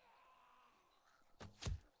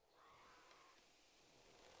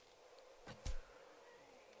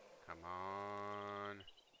 Come on.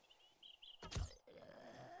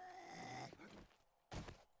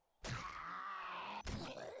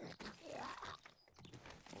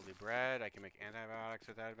 Holy bread. I can make antibiotics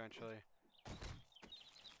with that eventually.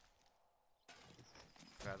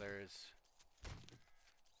 Feathers.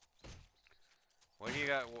 What do you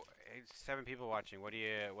got? Hey, 7 people watching.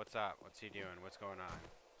 What's up? What's he doing? What's going on?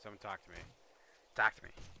 Someone talk to me. Talk to me.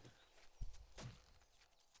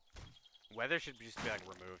 Weather should just be like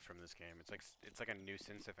removed from this game. It's like a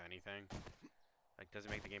nuisance if anything. Like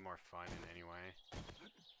doesn't make the game more fun in any way.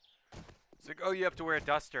 It's like, oh, you have to wear a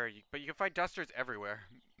duster, but you can find dusters everywhere.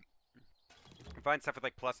 You can find stuff with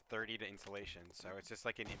like plus 30 to insulation, so it's just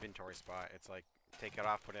like an inventory spot. It's like take it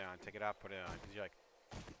off, put it on, take it off, put it on, because you're like,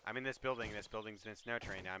 I'm in this building's in a snow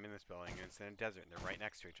terrain. Now I'm in this building, and it's in a desert, and they're right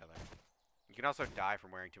next to each other. You can also die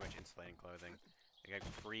from wearing too much insulating clothing. You like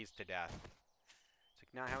freeze to death. It's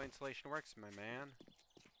like not how insulation works, my man.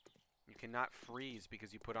 You cannot freeze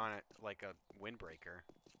because you put on it like a windbreaker.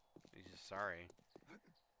 He's just sorry.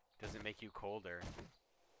 Doesn't make you colder.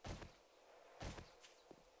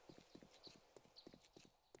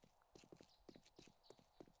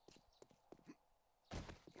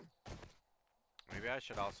 Maybe I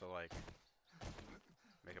should also like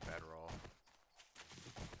make a bedroll.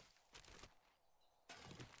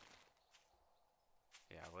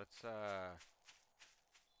 Yeah, let's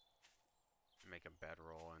make a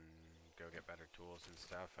bedroll and go get better tools and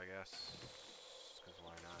stuff, I guess. Because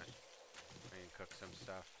why not? Maybe cook some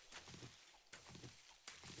stuff.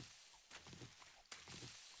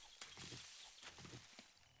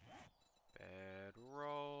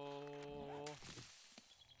 Bedroll.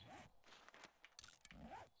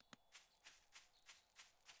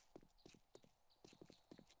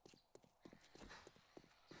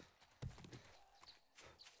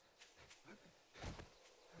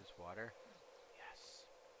 There's water. Yes.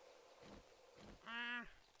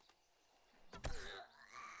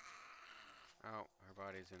 Oh, her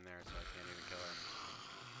body's in there, so I can't even kill her.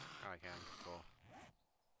 Oh, I can. Cool.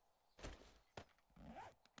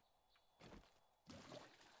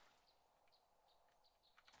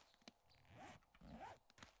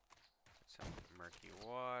 Some murky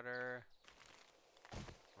water.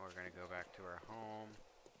 We're gonna go back to our home.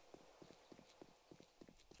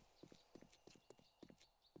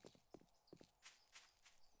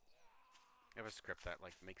 I have a script that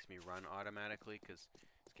like makes me run automatically because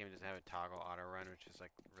this game doesn't have a toggle auto run, which is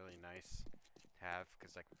like really nice to have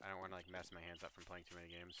because like I don't want to like mess my hands up from playing too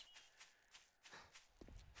many games.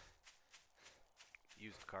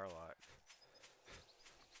 Used car lot.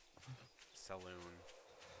 Saloon.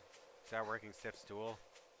 Is that working stiffs tool?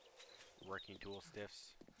 Working tool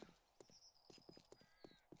stiffs?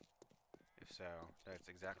 If so, that's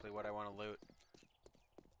exactly what I want to loot.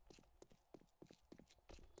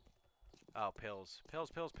 Oh, pills. Pills,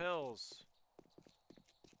 pills, pills!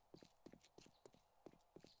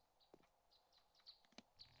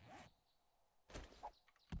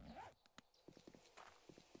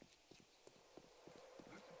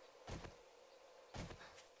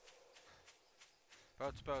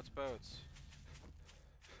 Boats, boats, boats.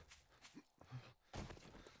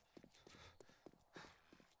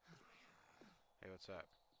 Hey, what's up?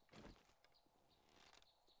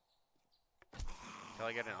 Until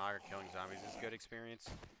I get an auger killing zombies is a good experience.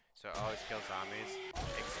 So always kill zombies,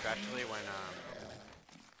 especially when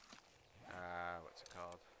what's it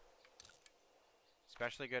called?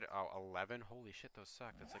 Especially good. Oh, 11. Holy shit, those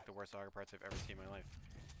suck. That's like the worst auger parts I've ever seen in my life.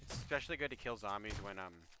 It's especially good to kill zombies when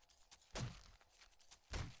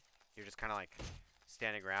you're just kind of like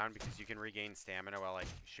standing around because you can regain stamina while like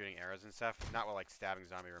shooting arrows and stuff. Not while like stabbing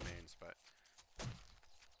zombie remains, but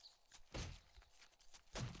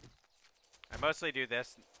I mostly do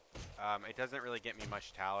this. It doesn't really get me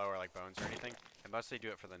much tallow or like bones or anything. I mostly do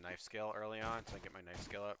it for the knife skill early on, so I get my knife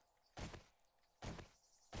skill up.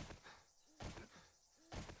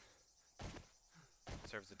 It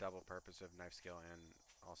serves the double purpose of knife skill and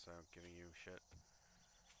also giving you shit.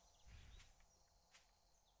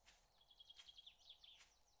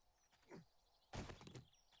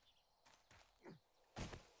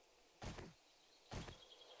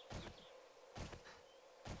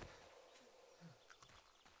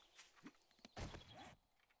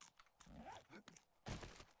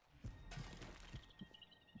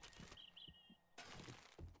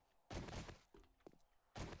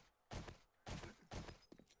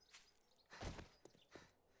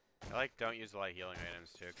 I like don't use a lot of healing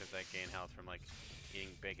items too, because I gain health from like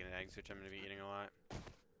eating bacon and eggs, which I'm going to be eating a lot.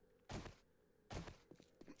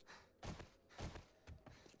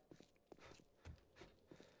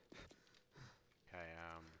 Okay,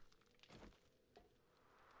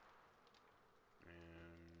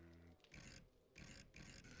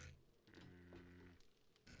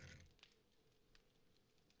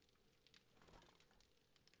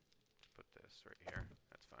 this right here.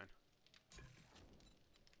 That's fine.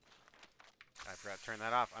 I forgot to turn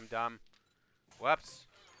that off. I'm dumb. Whoops.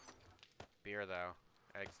 Beer, though.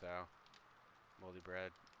 Eggs, though. Moldy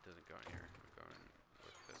bread doesn't go in here. I'm going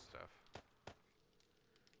with this stuff.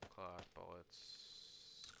 Cloth, bullets.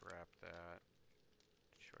 Scrap that.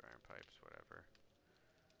 Short iron pipes, whatever.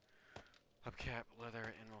 Hubcap,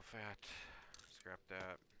 leather, animal fat. Scrap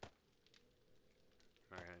that.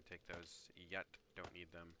 I'm not gonna take those yet. Don't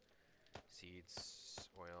need them. Seeds,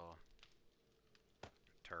 oil,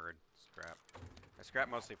 turd, scrap. I scrap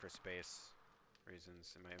mostly for space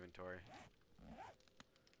reasons in my inventory.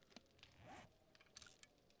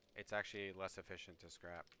 It's actually less efficient to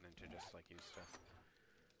scrap than to just like use stuff.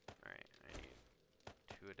 Alright, I need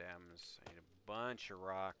 2 Adams. I need a bunch of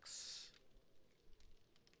rocks.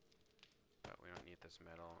 But we don't need this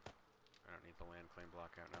metal. I don't need the land claim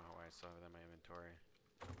block. I don't know why I still have it in my inventory.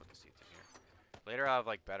 I'll put the seeds in here. Later I'll have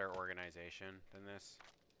like better organization than this,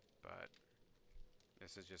 but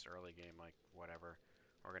this is just early game, like whatever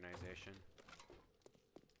organization.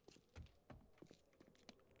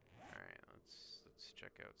 Alright, let's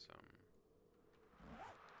check out some.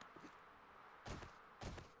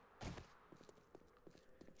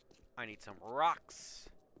 I need some rocks.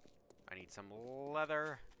 I need some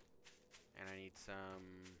leather. And I need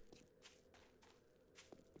some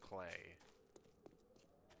clay.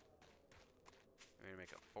 I'm gonna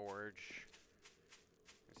make a forge.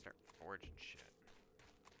 I'm gonna start forging shit.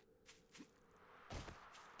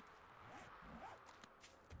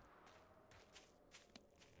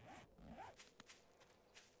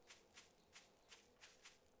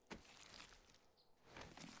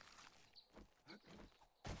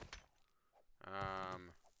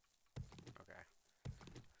 Okay.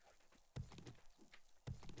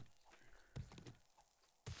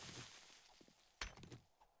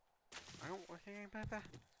 I don't want to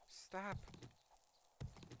stop.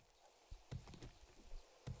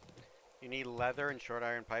 You need leather and short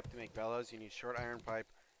iron pipe to make bellows. You need short iron pipe,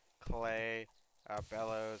 clay,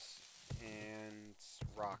 bellows, and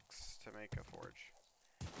rocks to make a forge.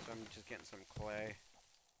 So I'm just getting some clay.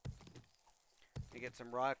 I get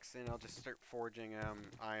some rocks and I'll just start forging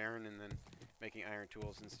iron and then making iron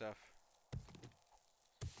tools and stuff.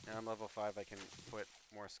 Now I'm level 5, I can put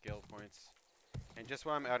more skill points. And just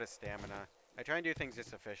when I'm out of stamina, I try and do things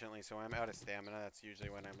just efficiently, so when I'm out of stamina, that's usually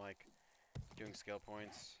when I'm like doing skill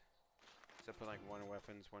points. So I put like 1 in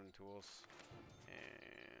weapons, 1 in tools,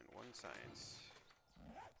 and 1 in science.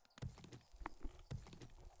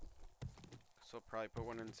 So I'll probably put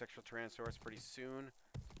 1 in sexual tyrannosaurus pretty soon.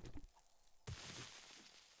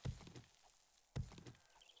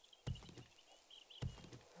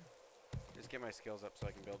 Just get my skills up so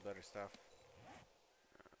I can build better stuff.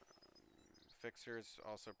 Fixer's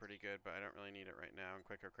also pretty good, but I don't really need it right now. And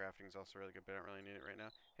quicker crafting is also really good, but I don't really need it right now.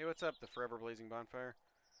 Hey, what's up, the Forever Blazing Bonfire?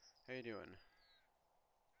 How you doing?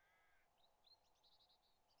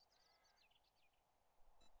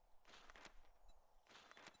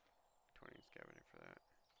 Scavenger for that.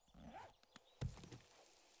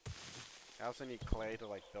 I also need clay to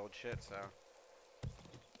like build shit, so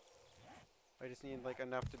I just need like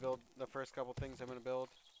enough to build the first couple things I'm gonna build,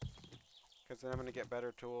 because then I'm gonna get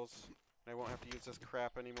better tools and I won't have to use this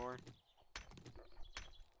crap anymore.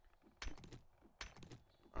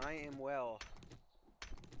 I am well.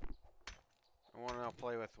 I want to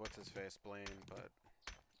play with what's his face, Blaine, but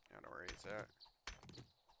I don't know where he's at.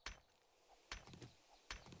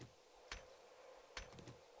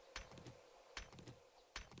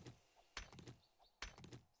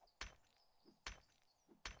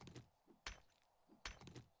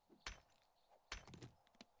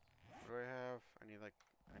 What do I have? I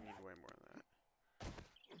need way more than that.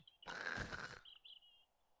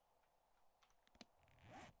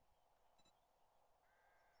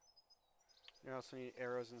 I also need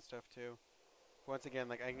arrows and stuff too. Once again,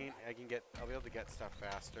 like I'll be able to get stuff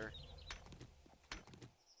faster.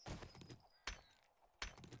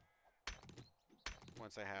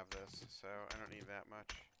 Once I have this, so I don't need that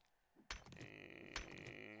much.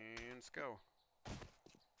 And let's go.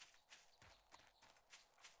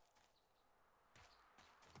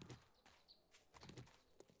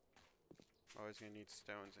 Always gonna need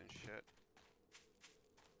stones and shit.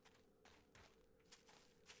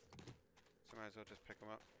 So might as well just pick them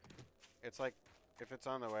up. It's like, if it's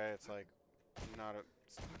on the way, it's like not a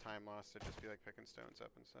time loss to just be like picking stones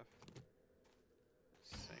up and stuff.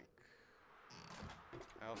 Sink.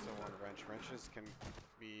 I also want a wrench. Wrenches can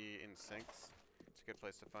be in sinks. It's a good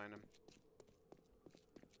place to find them.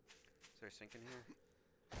 Is there a sink in here?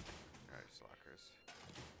 Alright, there's lockers.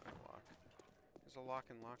 A lock. There's a lock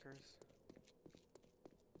in lockers.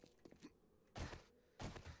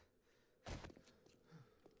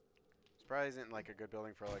 probably isn't like a good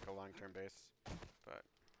building for like a long-term base, but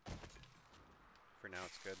for now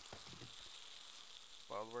it's good.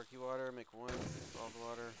 Bottled murky water, make 1. Bottled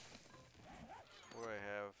water. What do I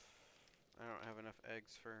have? I don't have enough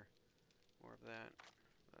eggs for more of that.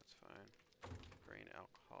 That's fine. Grain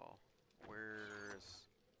alcohol. Where's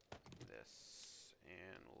this?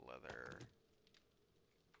 And leather.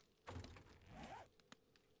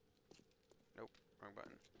 Nope, wrong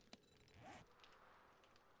button.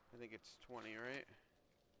 I think it's 20, right?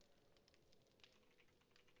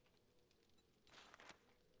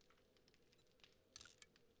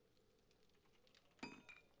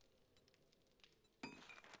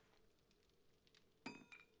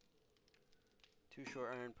 Two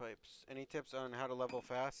short iron pipes. Any tips on how to level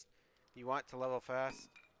fast? You want to level fast?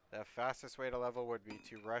 The fastest way to level would be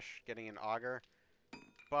to rush getting an auger.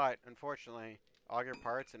 But, unfortunately, auger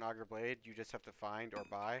parts and auger blade, you just have to find or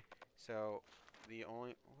buy. So, the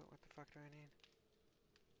only... What the fuck do I need?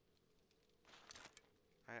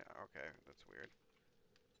 Okay, that's weird.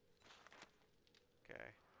 Okay.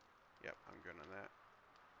 Yep, I'm good on that.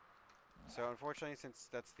 So, unfortunately, since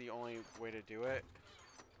that's the only way to do it,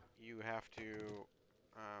 you have to...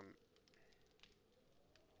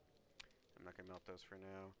 I'm not going to melt those for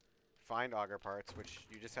now. Find auger parts, which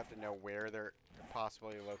you just have to know where they're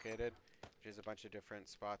possibly located, which is a bunch of different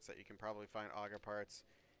spots that you can probably find auger parts.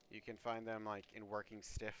 You can find them like in working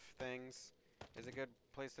stiff things is a good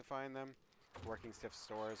place to find them. Working stiff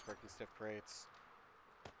stores, working stiff crates.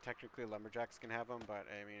 Technically lumberjacks can have them, but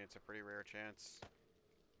I mean it's a pretty rare chance.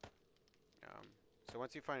 So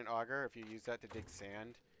once you find an auger, if you use that to dig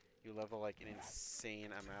sand, you level like an insane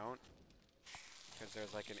amount. Because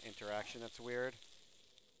there's like an interaction that's weird.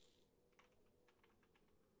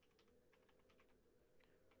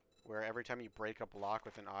 Where every time you break a block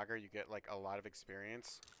with an auger, you get like a lot of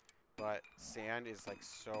experience. But sand is like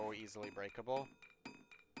so easily breakable.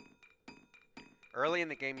 Early in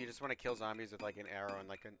the game, you just want to kill zombies with like an arrow and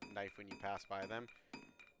like a knife when you pass by them.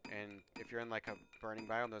 And if you're in like a burning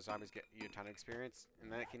biome, those zombies get you a ton of experience.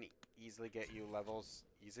 And then it can easily get you levels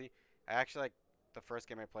easy. I actually like the first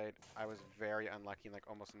game I played, I was very unlucky and like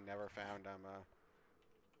almost never found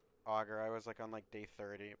auger. I was like on like day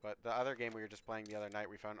 30. But the other game we were just playing the other night,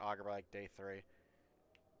 we found auger by like day 3.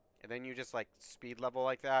 And then you just like speed level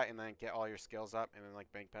like that and then get all your skills up and then like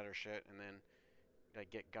make better shit and then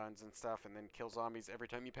like get guns and stuff and then kill zombies every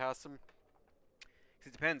time you pass them. Cause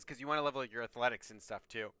it depends, because you want to level your athletics and stuff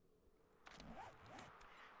too.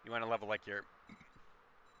 You want to level like your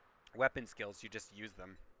weapon skills, you just use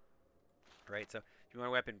them. Right, so if you want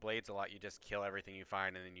to weapon blades a lot, you just kill everything you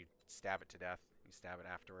find and then you stab it to death. You stab it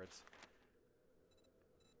afterwards.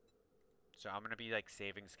 So I'm going to be like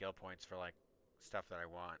saving skill points for like stuff that I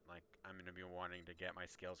want. Like I'm going to be wanting to get my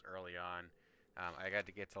skills early on. I got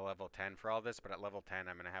to get to level 10 for all this, but at level 10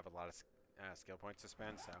 I'm going to have a lot of skill points to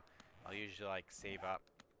spend, so I'll usually like save up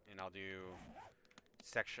and I'll do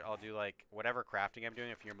like whatever crafting I'm doing.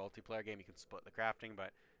 If you're a multiplayer game, you can split the crafting,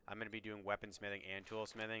 but I'm going to be doing weaponsmithing and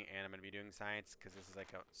toolsmithing, and I'm going to be doing science because this is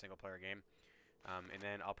like a single player game. And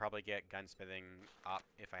then I'll probably get gunsmithing up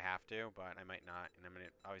if I have to, but I might not. And I'm going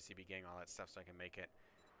to obviously be getting all that stuff so I can make it.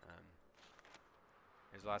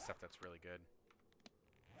 There's a lot of stuff that's really good.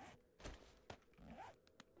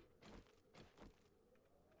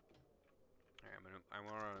 Alright, I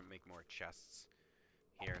want to make more chests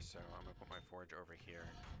here, so I'm going to put my forge over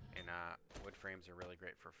here. And wood frames are really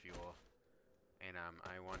great for fuel. And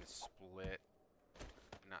I want to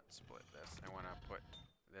not split this. I want to put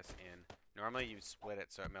this in. Normally you split it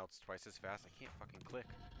so it melts twice as fast. I can't fucking click.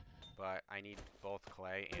 But I need both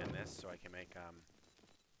clay and this so I can make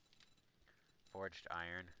forged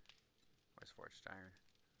iron. Where's forged iron?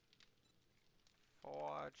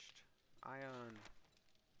 Forged iron.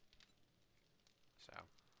 So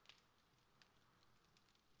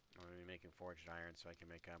I'm going to be making forged iron so I can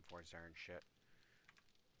make forged iron shit.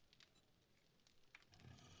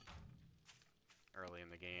 Early in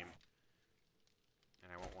the game. And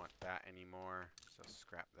I won't want that anymore, so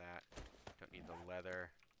scrap that. Don't need the leather.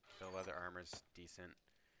 The leather armor's decent,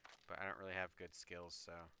 but I don't really have good skills,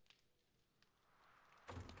 so.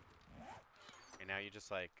 And now you just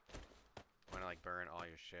like want to like burn all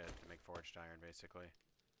your shit to make forged iron, basically.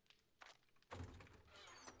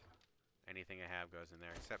 Anything I have goes in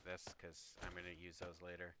there, except this, because I'm going to use those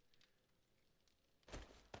later.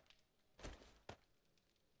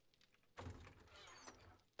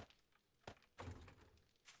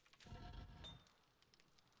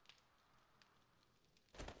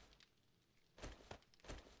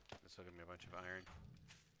 This will give me a bunch of iron.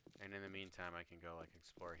 And in the meantime, I can go like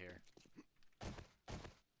explore here.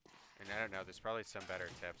 And I don't know, there's probably some better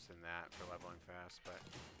tips than that for leveling fast, but...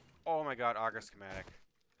 Oh my god, auger schematic.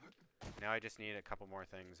 Now I just need a couple more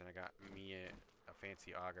things, and I got me a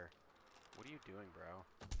fancy auger. What are you doing, bro?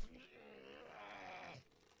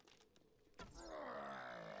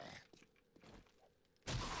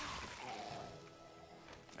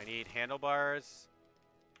 I need handlebars.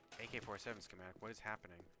 AK-47 schematic. What is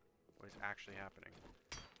happening? What is actually happening?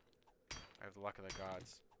 I have the luck of the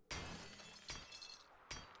gods.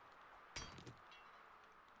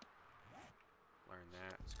 Learn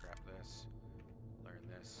that. Scrap this. Learn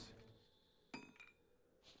this.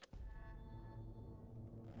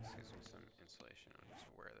 This gives me some insulation. I'll just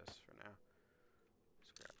wear this for now.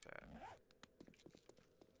 Scrap that.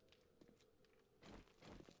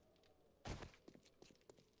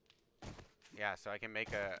 Yeah, so I can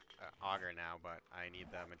make a auger now, but I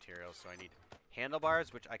need the materials. So I need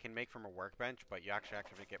handlebars, which I can make from a workbench, but you actually have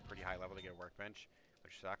to get pretty high level to get a workbench,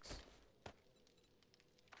 which sucks.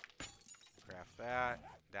 Craft that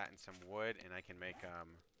and some wood, and I can make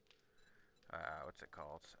what's it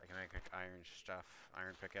called? I can make iron stuff,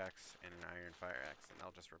 iron pickaxe, and an iron fire axe, and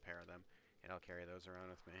I'll just repair them, and I'll carry those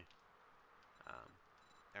around with me.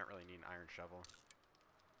 I don't really need an iron shovel,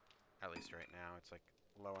 at least right now. It's like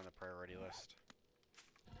low on the priority list.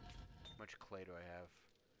 How much clay do I have?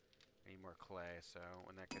 I need more clay, so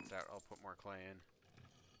when that gets out, I'll put more clay in.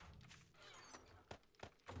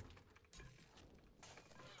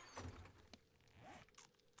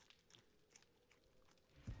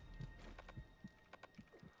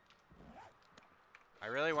 I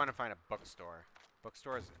really want to find a bookstore.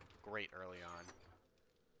 Bookstore is great early on.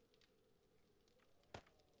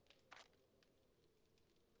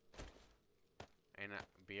 And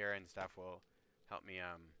beer and stuff will help me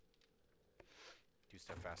do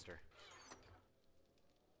stuff faster.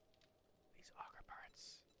 These auger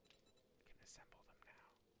parts. I can assemble them now.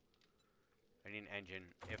 I need an engine.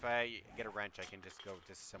 If I get a wrench, I can just go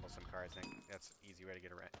disassemble some cars. And that's an easy way to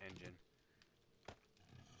get an engine.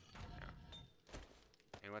 Yeah.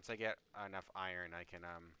 And once I get enough iron, I can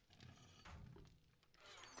I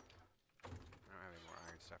don't have any more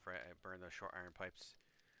iron stuff, right? I burned those short iron pipes.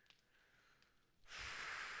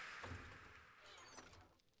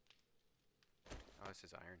 Oh, this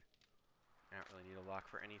is iron. I don't really need a lock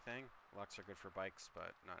for anything. Locks are good for bikes,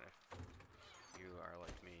 but not if you are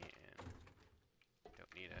like me and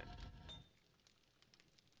don't need it.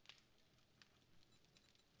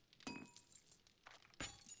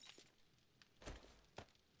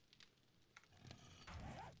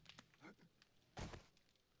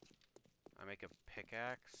 I make a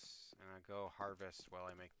pickaxe, and I go harvest while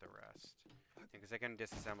I make the rest. Because I can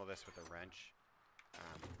disassemble this with a wrench,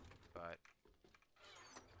 but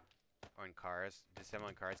on cars,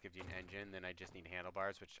 disassembling cars gives you an engine, then I just need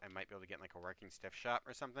handlebars, which I might be able to get in like a working stiff shop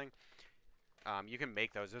or something. You can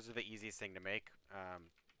make those. Those are the easiest thing to make,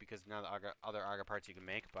 because none of the other auger parts you can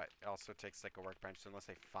make, but it also takes like a workbench. So unless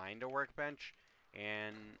I find a workbench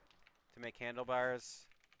and to make handlebars,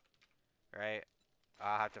 right,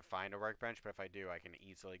 I'll have to find a workbench, but if I do, I can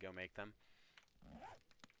easily go make them.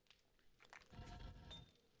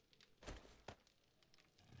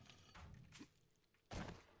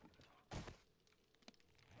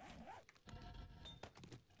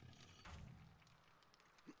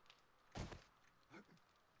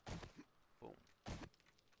 Boom.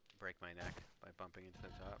 Break my neck by bumping into the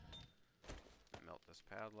top. Melt this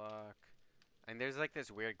padlock. And there's like this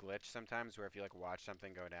weird glitch sometimes where if you like watch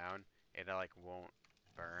something go down, it like won't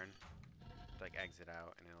burn. Like exit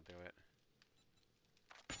out and it'll do it.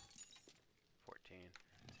 14.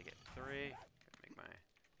 So get 3. Make my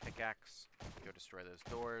pickaxe. Go destroy those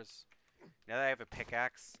doors. Now that I have a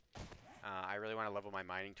pickaxe, I really want to level my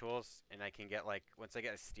mining tools, and I can get like once I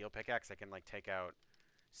get a steel pickaxe, I can like take out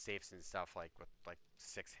safes and stuff like with like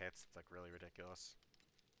 6 hits. It's like really ridiculous.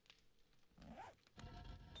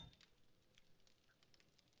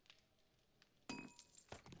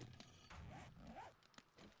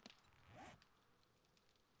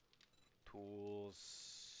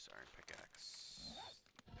 Tools, iron pickaxe,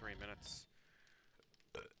 3 minutes.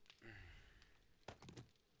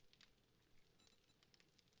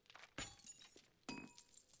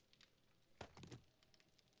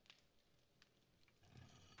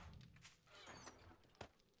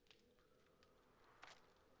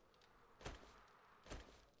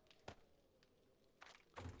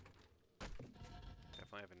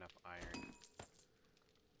 Definitely have enough iron.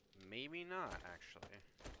 Maybe not, actually.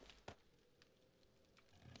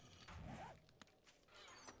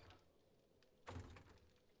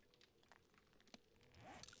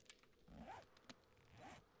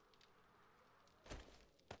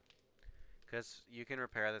 Because you can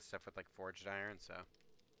repair this stuff with like forged iron, so.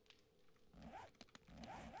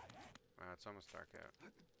 Wow, it's almost dark out.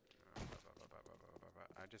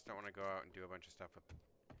 I just don't want to go out and do a bunch of stuff with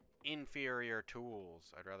inferior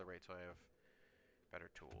tools. I'd rather wait till I have better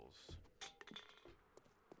tools.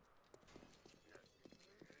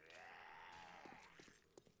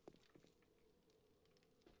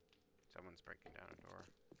 Someone's breaking down a door.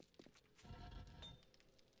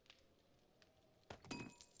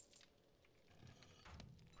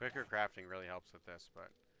 Quicker crafting really helps with this, but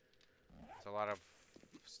it's a lot of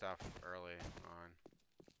stuff early on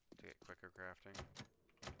to get quicker crafting.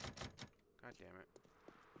 God damn it.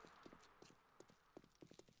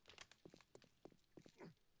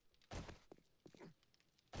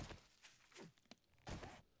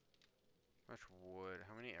 How much wood?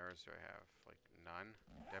 How many arrows do I have? Like none?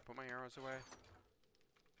 Did I put my arrows away?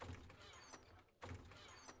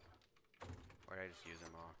 Or did I just use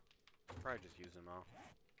them all? Probably just use them all.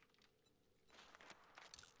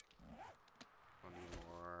 I'll need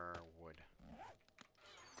more wood. I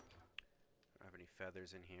don't have any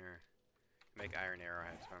feathers in here. Make iron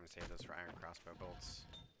arrowheads, but I'm gonna save those for iron crossbow bolts.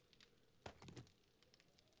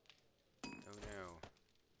 Oh no.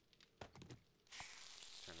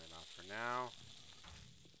 Turn that off for now.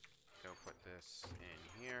 Go put this in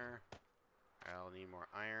here. I'll need more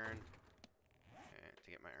iron to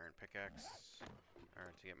get my iron pickaxe,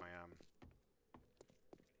 or to get my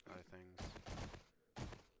other things.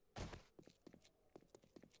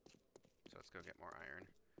 So let's go get more iron.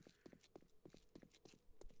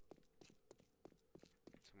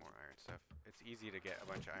 Some more iron stuff. It's easy to get a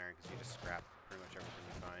bunch of iron because you just scrap pretty much everything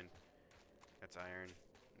you find. That's iron,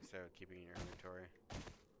 instead of keeping in your inventory.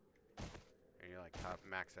 And you like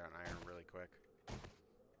max out on iron really quick.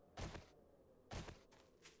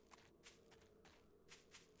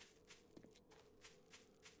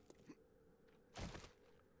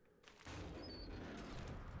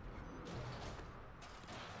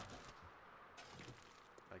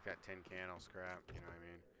 Like that tin can I'll scrap, you know what I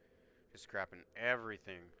mean? Just scrapping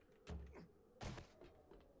everything.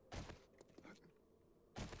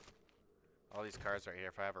 All these cars right here,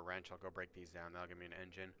 if I have a wrench, I'll go break these down. That'll give me an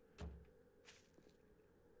engine.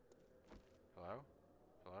 Hello?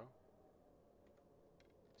 Hello?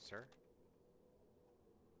 Sir?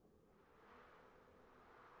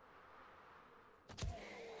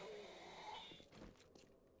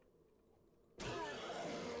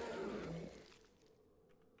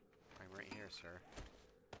 I'm right here, sir.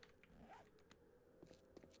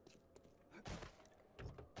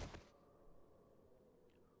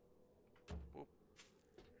 Whoop.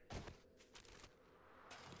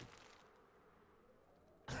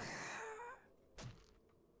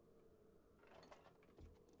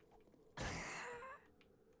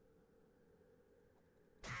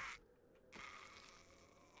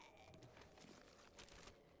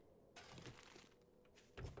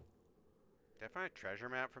 Did I find a treasure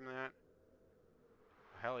map from that?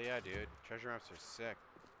 Hell yeah, dude. Treasure maps are sick.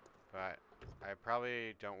 But I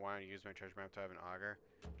probably don't want to use my treasure map to have an auger.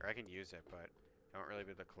 Or I can use it, but I don't really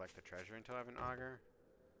be able to collect the treasure until I have an auger.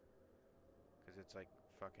 Because it's like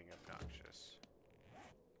fucking obnoxious.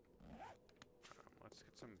 Let's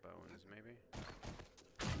get some bones, maybe.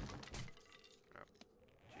 Oh,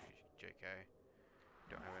 JK.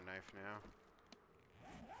 Don't have a knife now.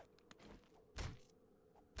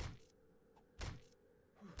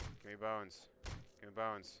 Give me bones. Give me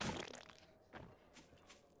bones.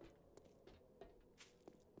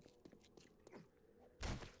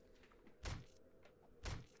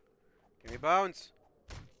 Give me bones!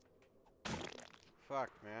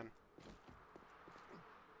 Fuck, man.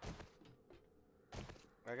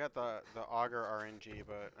 I got the auger RNG,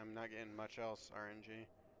 but I'm not getting much else RNG.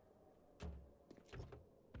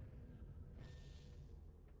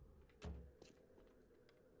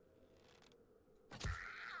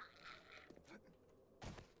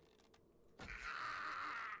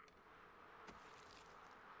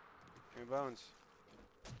 Give me bones.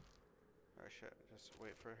 Oh shit, just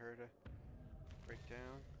wait for her to break down.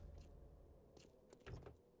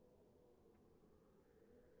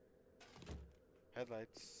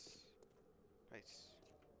 Headlights. Nice.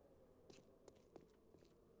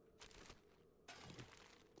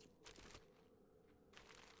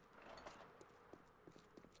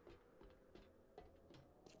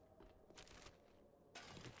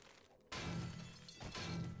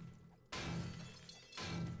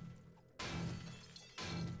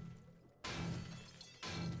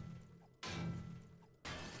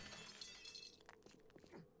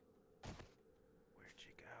 Where'd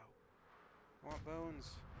she go? I want bones.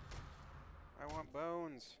 I want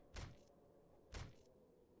bones.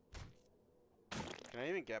 Can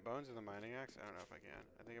I even get bones in the mining axe? I don't know if I can.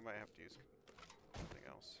 I think I might have to use something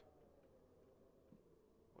else.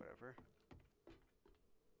 Whatever.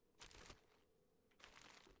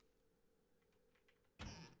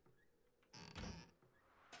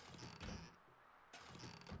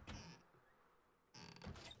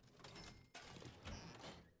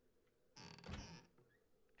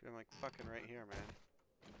 Dude, I'm like fucking right here, man.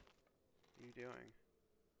 What are you doing?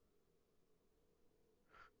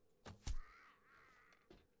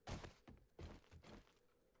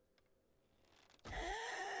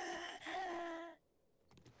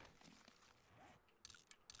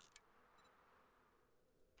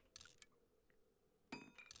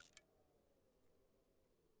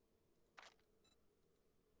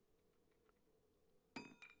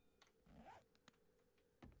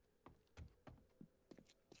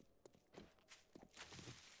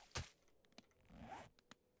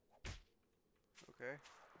 Okay.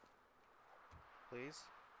 Please?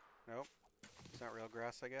 Nope. It's not real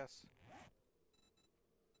grass, I guess.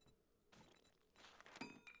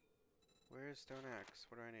 Where's stone axe?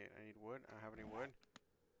 What do I need? I need wood. I don't have any wood.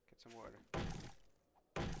 Get some wood.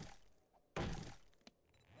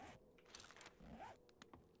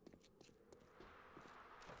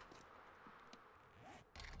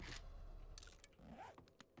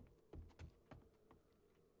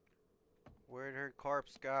 Where'd her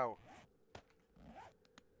corpse go?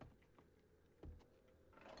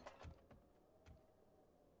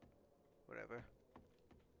 Whatever.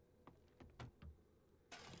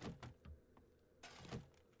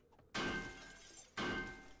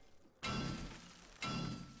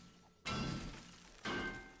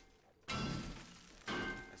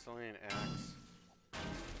 It's only an axe.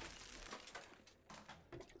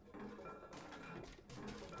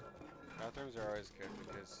 Bathrooms are always good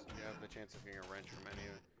because you have the chance of getting a wrench from any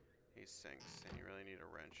of these sinks, and you really need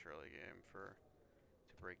a wrench early game to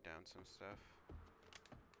break down some stuff.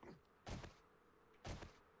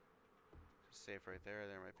 Safe right there.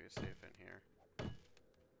 There might be a safe in here.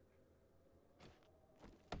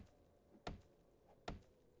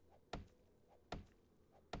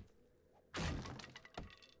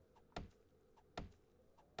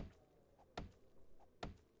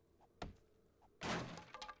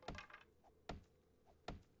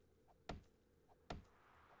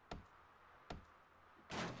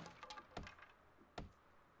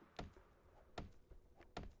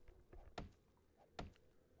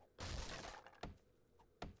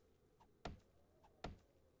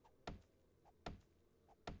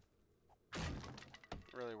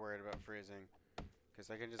 Really worried about freezing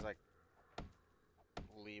because I can just like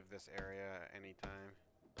leave this area at any time.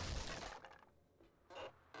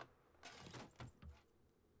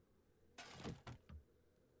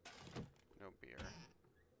 No beer.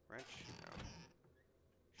 Wrench? No.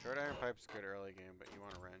 Short iron pipe's good early game, but you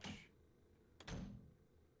want a wrench.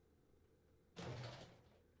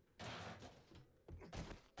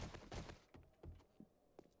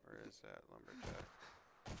 Where is that lumberjack?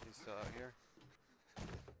 He's still out here?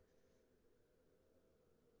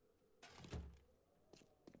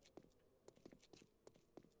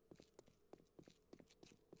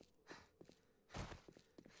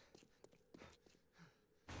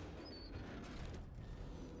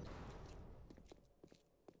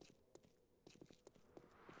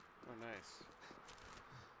 Oh, nice.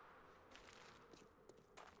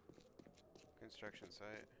 Construction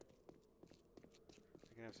site.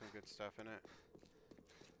 I can have some good stuff in it.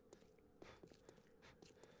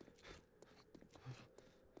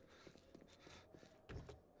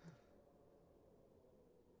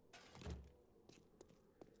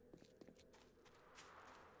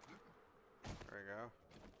 There we go.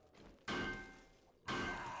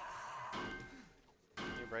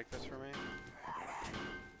 Can you break this for me?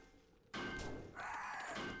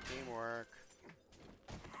 Teamwork.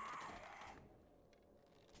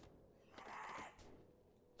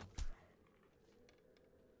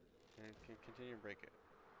 Can continue to break it.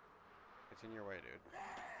 It's in your way, dude.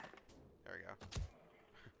 There we go.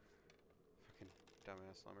 Fucking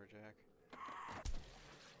dumbass lumberjack.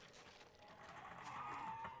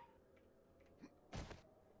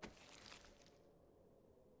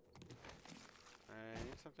 I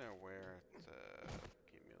need something to wear to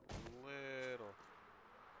keep me a little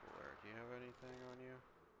cooler. Do you have anything on you?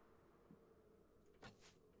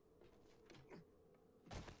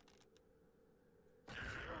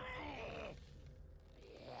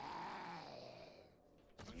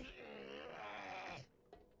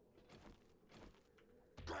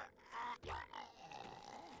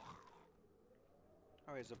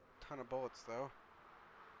 Oh, he has a ton of bullets, though.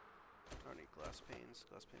 I don't need glass panes.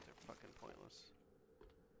 Glass panes are fucking pointless.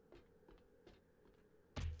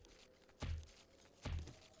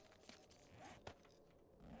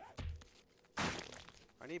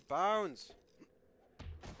 need bones!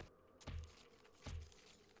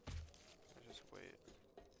 I just wait.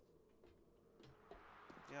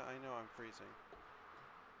 Yeah, I know I'm freezing.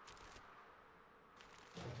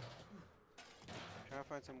 Trying to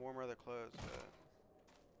find some warm weather clothes, but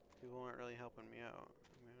people aren't really helping me out.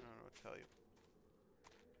 I mean, I don't know what to tell you.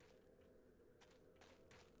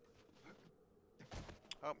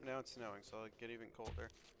 Oh, now it's snowing, so it'll get even colder.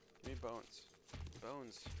 Give me bones.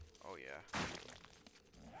 Bones. Oh, yeah.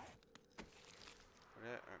 What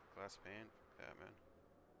is that? Glass pane? Batman.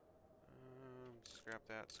 Scrap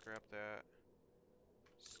that, scrap that.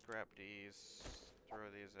 Scrap these. Throw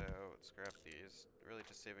these out. Scrap these. Really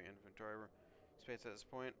just saving inventory space at this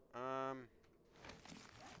point.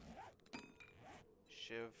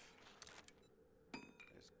 Shiv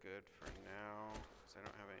is good for now, because I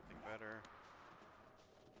don't have anything better.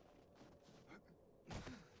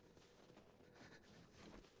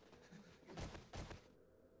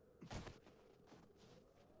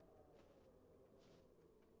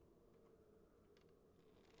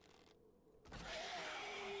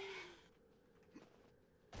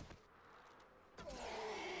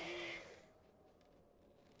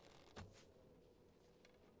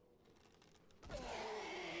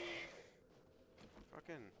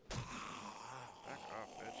 Fucking back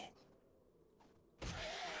off, bitch.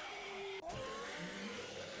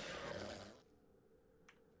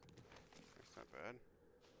 That's not bad.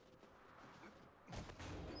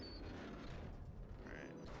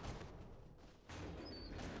 Alright.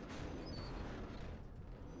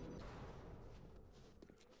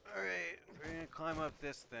 Alright, we're gonna climb up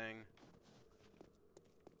this thing.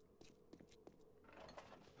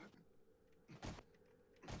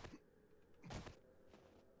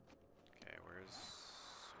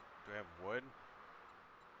 Do I have wood?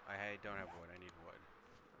 I don't have wood. I need wood.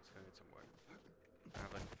 Let's go get some wood. I don't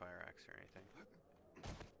have like a fire axe or anything.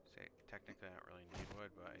 So technically I don't really need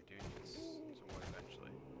wood, but I do need some wood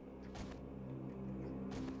eventually.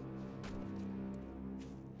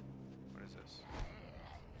 What is this?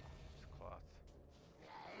 It's cloth.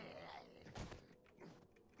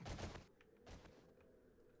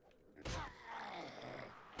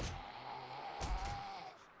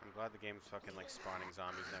 I'm glad the game's fucking like spawning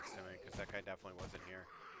zombies next to me, because that guy definitely wasn't here.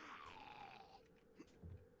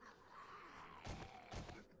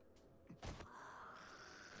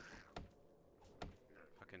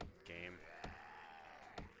 Fucking game.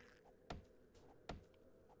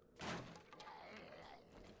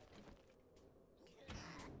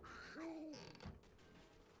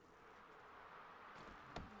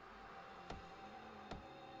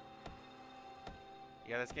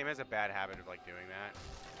 Yeah, this game has a bad habit of like doing that.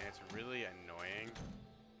 And it's really annoying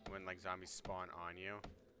when like zombies spawn on you.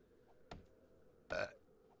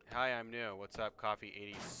 Hi, I'm new. What's up, Coffee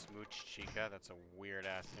 80 Smooch Chica? That's a weird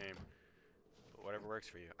ass name. But whatever works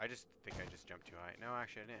for you. I just think I just jumped too high. No,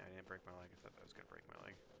 actually I didn't break my leg. I thought that was gonna break my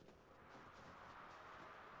leg.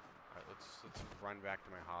 Alright, let's run back to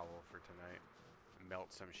my hovel for tonight. Melt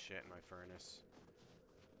some shit in my furnace.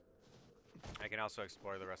 I can also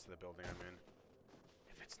explore the rest of the building I'm in.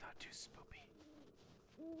 If it's not too spoopy.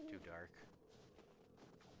 Too dark.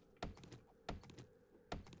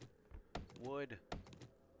 Wood.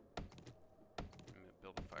 I'm gonna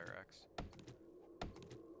build a fire axe.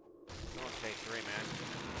 Don't take 3, man.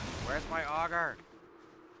 Where's my auger?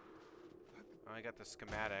 Oh, I got the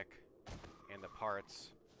schematic and the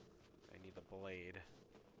parts. I need the blade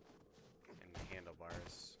and the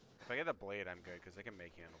handlebars. If I get the blade, I'm good because I can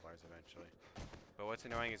make handlebars eventually. But what's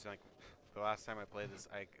annoying is like the last time I played this,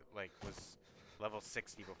 I like was level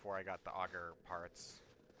 60 before I got the auger parts,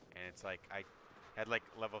 and it's like I had like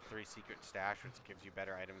level 3 secret stash, which gives you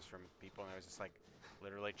better items from people, and I was just like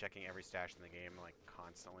literally checking every stash in the game like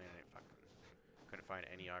constantly, and I couldn't find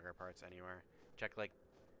any auger parts anywhere. Checked like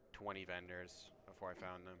 20 vendors before I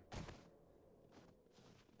found them.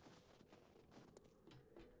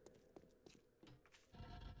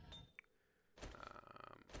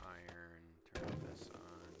 Iron, turn this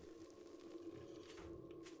on.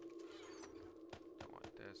 Don't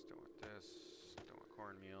want this, don't want this, don't want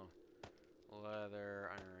cornmeal.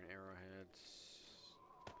 Leather, iron arrowheads.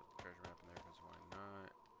 Put the treasure map in there because why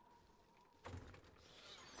not?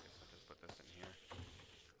 Guess I'll just put this in here.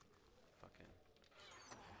 Fucking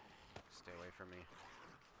stay away from me.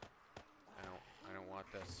 I don't want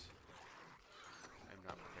this. I'm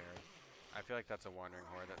not prepared. I feel like that's a wandering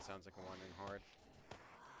horde. That sounds like a wandering horde.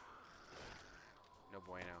 No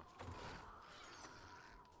bueno.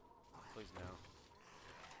 Please no.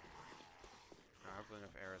 I don't have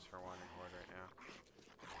enough arrows for a wandering horde right now.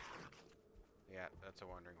 Yeah, that's a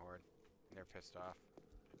wandering horde. They're pissed off.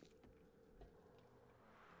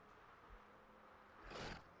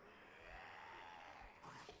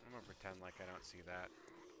 I'm gonna pretend like I don't see that.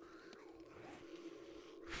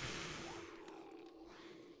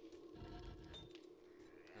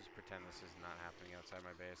 Just pretend this is not happening outside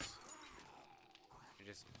my base.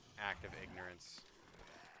 You're just active ignorance.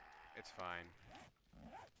 It's fine.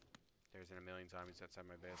 There's a million zombies outside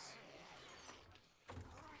my base. Do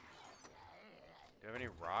you have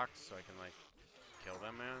any rocks so I can, like, kill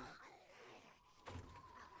them, man?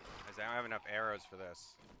 Because I don't have enough arrows for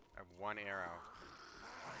this. I have one arrow.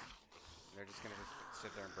 And they're just gonna just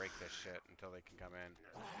sit there and break this shit until they can come in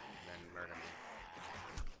and then murder me.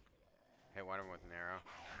 Hit one of them with an arrow.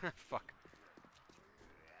 Fuck.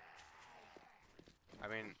 I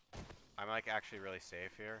mean, I'm, like, actually really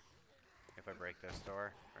safe here. If I break this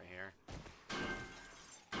door right here.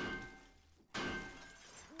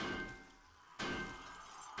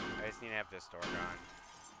 I just need to have this door gone.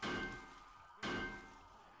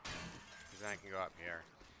 Because then I can go up here.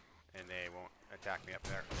 And they won't attack me up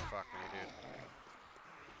there. Fuck me, dude.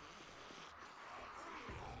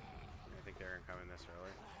 I think they're gonna come in this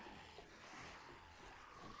early.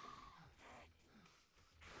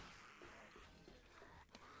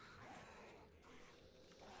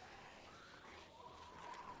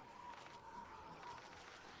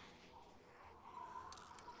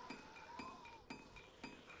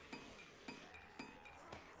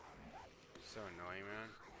 So annoying, man.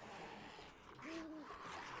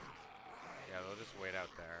 Yeah, they'll just wait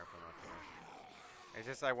out there if I'm up here. It's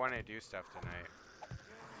just I want to do stuff tonight.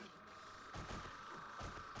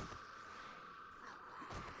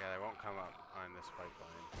 Yeah, they won't come up on this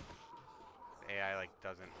pipeline. The AI, like,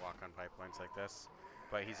 doesn't walk on pipelines like this.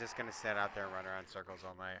 But he's just gonna sit out there and run around circles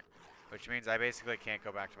all night. Which means I basically can't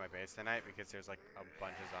go back to my base tonight because there's, like, a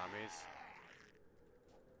bunch of zombies.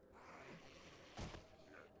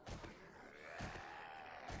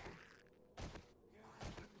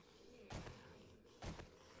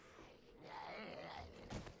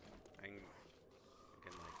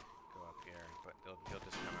 He'll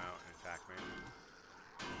just come out and attack me.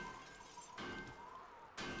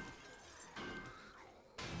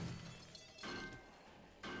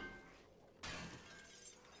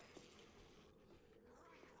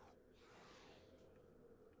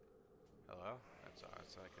 Hello? That's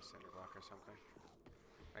like a cinder block or something.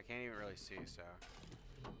 I can't even really see, so...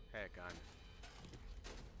 Hey, a gun.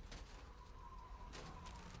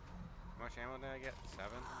 How much ammo did I get? 7?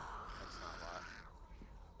 That's not a lot.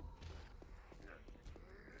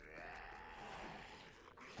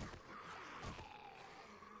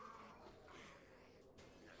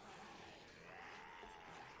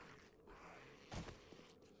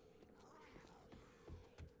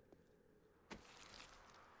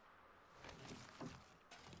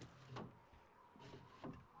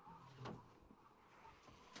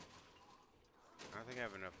 I don't think I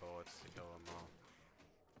have enough bullets to kill them all.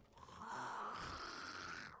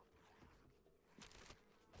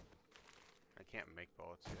 I can't make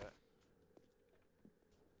bullets yet.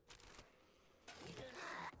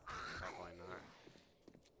 Definitely not.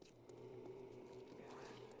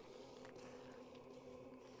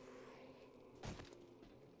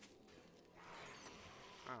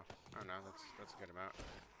 Oh no, that's a good amount.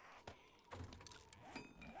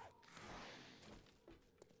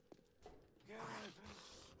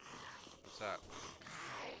 What's up?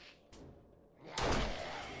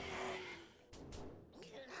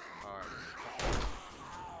 Oh,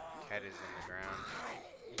 head is in the ground. Alright.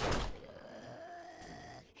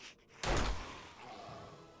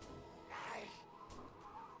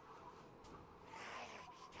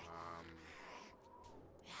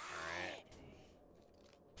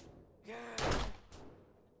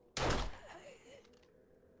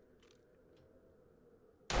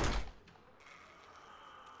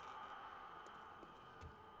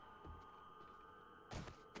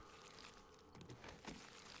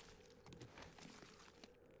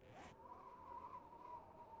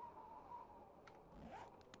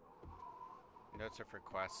 Notes are for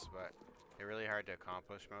quests, but they're really hard to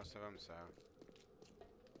accomplish, most of them, so...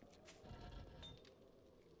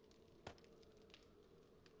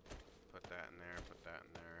 Put that in there, put that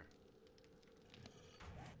in there.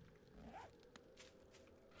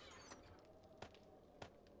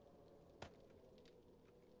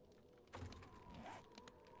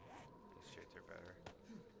 These shades are better.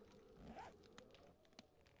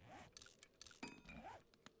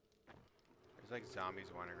 There's like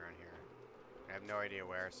zombies wandering around here. I have no idea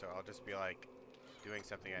where, so I'll just be like doing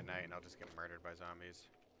something at night and I'll just get murdered by zombies.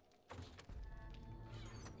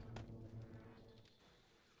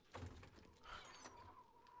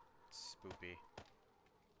 Spoopy.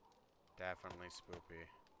 Definitely spoopy.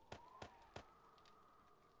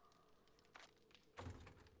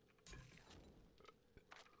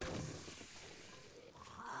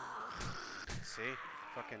 See?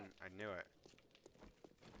 Fucking, I knew it.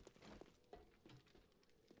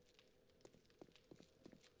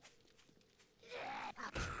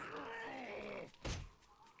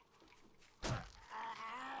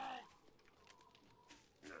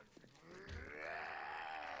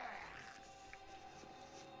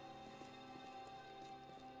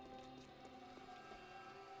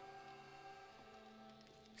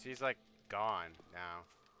 So he's like gone now.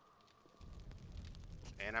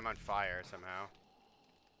 And I'm on fire somehow.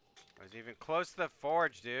 I was even close to the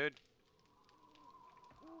forge, dude.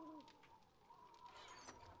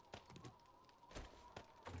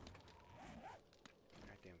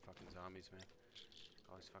 Goddamn fucking zombies, man.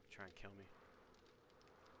 Always fucking try and kill me.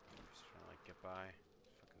 Just trying to like get by.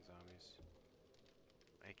 Fucking zombies.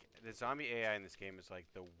 Like the zombie AI in this game is like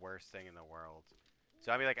the worst thing in the world.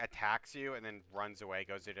 Zombie like attacks you and then runs away,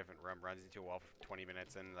 goes to a different room, runs into a wall for 20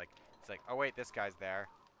 minutes, and like it's like, oh wait, this guy's there.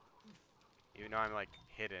 Even though I'm like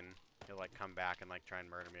hidden, he'll like come back and like try and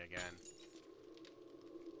murder me again.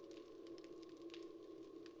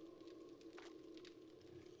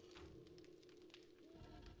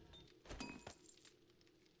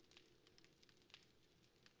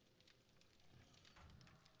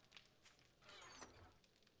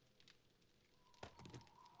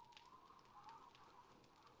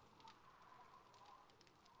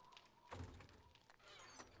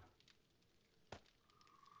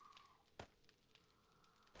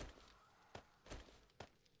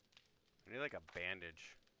 I need like a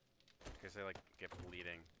bandage, because they like get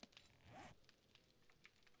bleeding.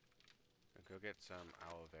 I'll go get some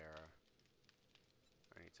aloe vera.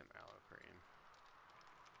 I need some aloe cream.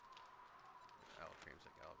 Aloe cream's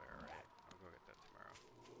like aloe vera, right? I'll go get that tomorrow.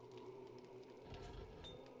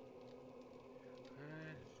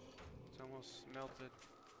 It's almost melted.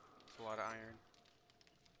 It's a lot of iron.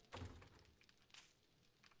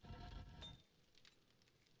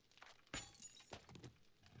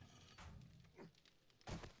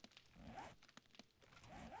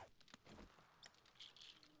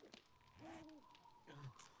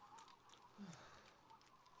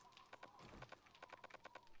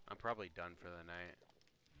 I'm probably done for the night.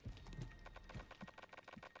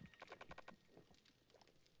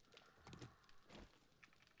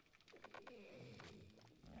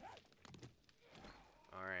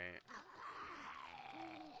 Alright.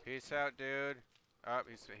 Peace out, dude. Oh,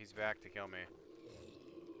 he's back to kill me.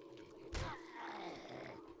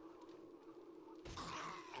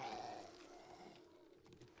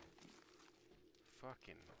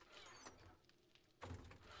 Fucking.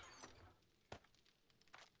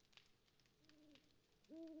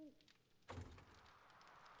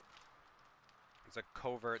 It's a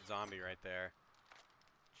covert zombie right there.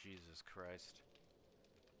 Jesus Christ.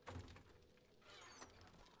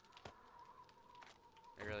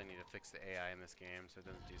 I really need to fix the AI in this game so it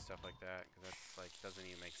doesn't do stuff like that, because that's like doesn't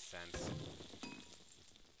even make sense.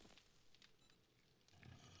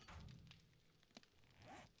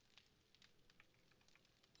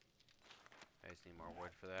 I just need more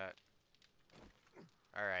wood for that.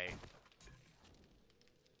 Alright.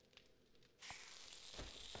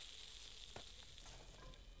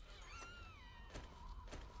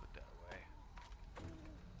 Put that away.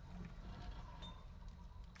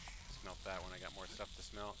 Smelt that when I got more stuff to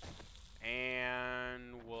smelt.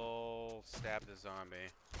 And we'll stab the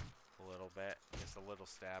zombie a little bit. Just a little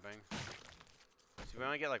stabbing. So we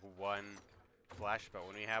only get like one flesh, but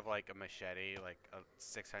when we have like a machete, like a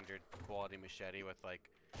 600 quality machete with like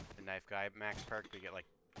the knife guy max perk, we get like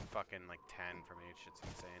fucking like 10 from each. It's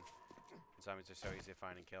insane. Zombies are so easy to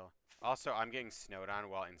find and kill. Also, I'm getting snowed on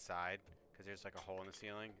while inside because there's like a hole in the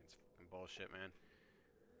ceiling. It's fucking bullshit, man.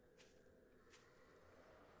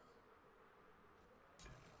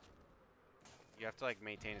 You have to like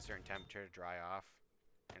maintain a certain temperature to dry off,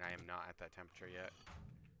 and I am not at that temperature yet.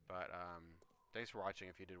 But thanks for watching.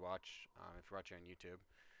 If you did watch, if you're watching on YouTube,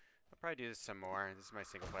 I'll probably do this some more. This is my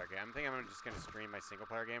single player game. I think I'm just gonna stream my single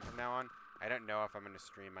player game from now on. I don't know if I'm gonna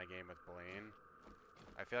stream my game with Blaine.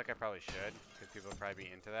 I feel like I probably should, because people will probably be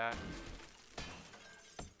into that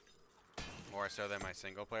more so than my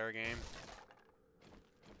single player game.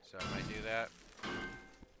 So I might do that.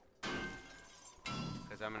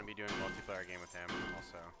 Because I'm going to be doing a multiplayer game with him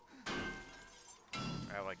also.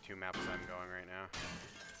 I have like 2 maps I'm going right now.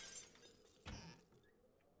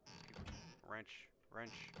 Wrench.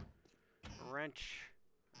 Wrench. Wrench.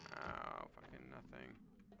 Oh, fucking nothing.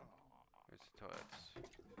 There's toilets.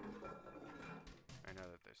 I know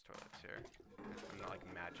that there's toilets here. I'm not like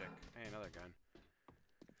magic. Hey, another gun.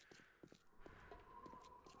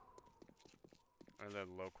 Another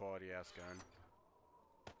low quality ass gun.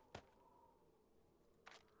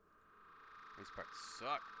 These parts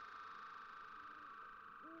suck.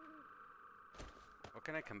 What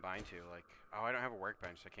can I combine to? Like, oh, I don't have a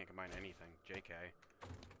workbench, so I can't combine anything. JK.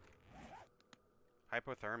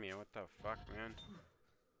 Hypothermia, what the fuck, man?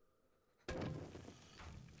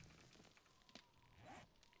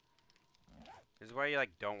 This is why you,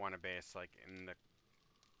 like, don't want to base, like, in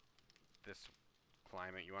this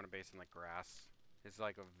climate. You want to base in, like, grass. This is,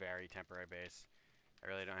 like, a very temporary base. I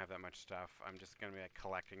really don't have that much stuff. I'm just going to be, like,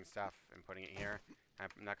 collecting stuff and putting it here. I'm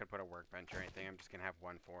not going to put a workbench or anything. I'm just going to have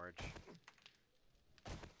one forge.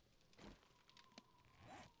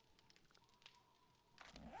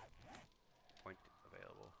 Point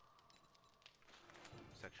available.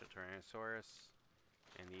 Sexual Tyrannosaurus.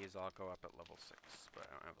 And these all go up at level 6, but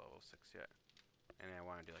I don't have level 6 yet. And I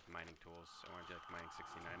want to do, like, mining tools. I want to do, like, mining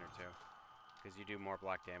 69 or 2. Because you do more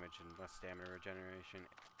block damage and less stamina regeneration.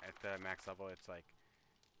 At the max level, it's, like,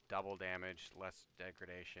 double damage, less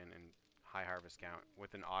degradation, and high harvest count.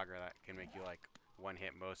 With an auger, that can make you, like,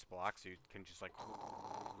 one-hit most blocks. So you can just, like,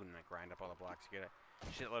 and, like, grind up all the blocks. You get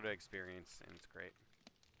a shitload of experience, and it's great.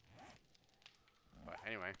 But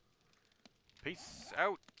anyway, peace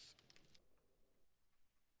out!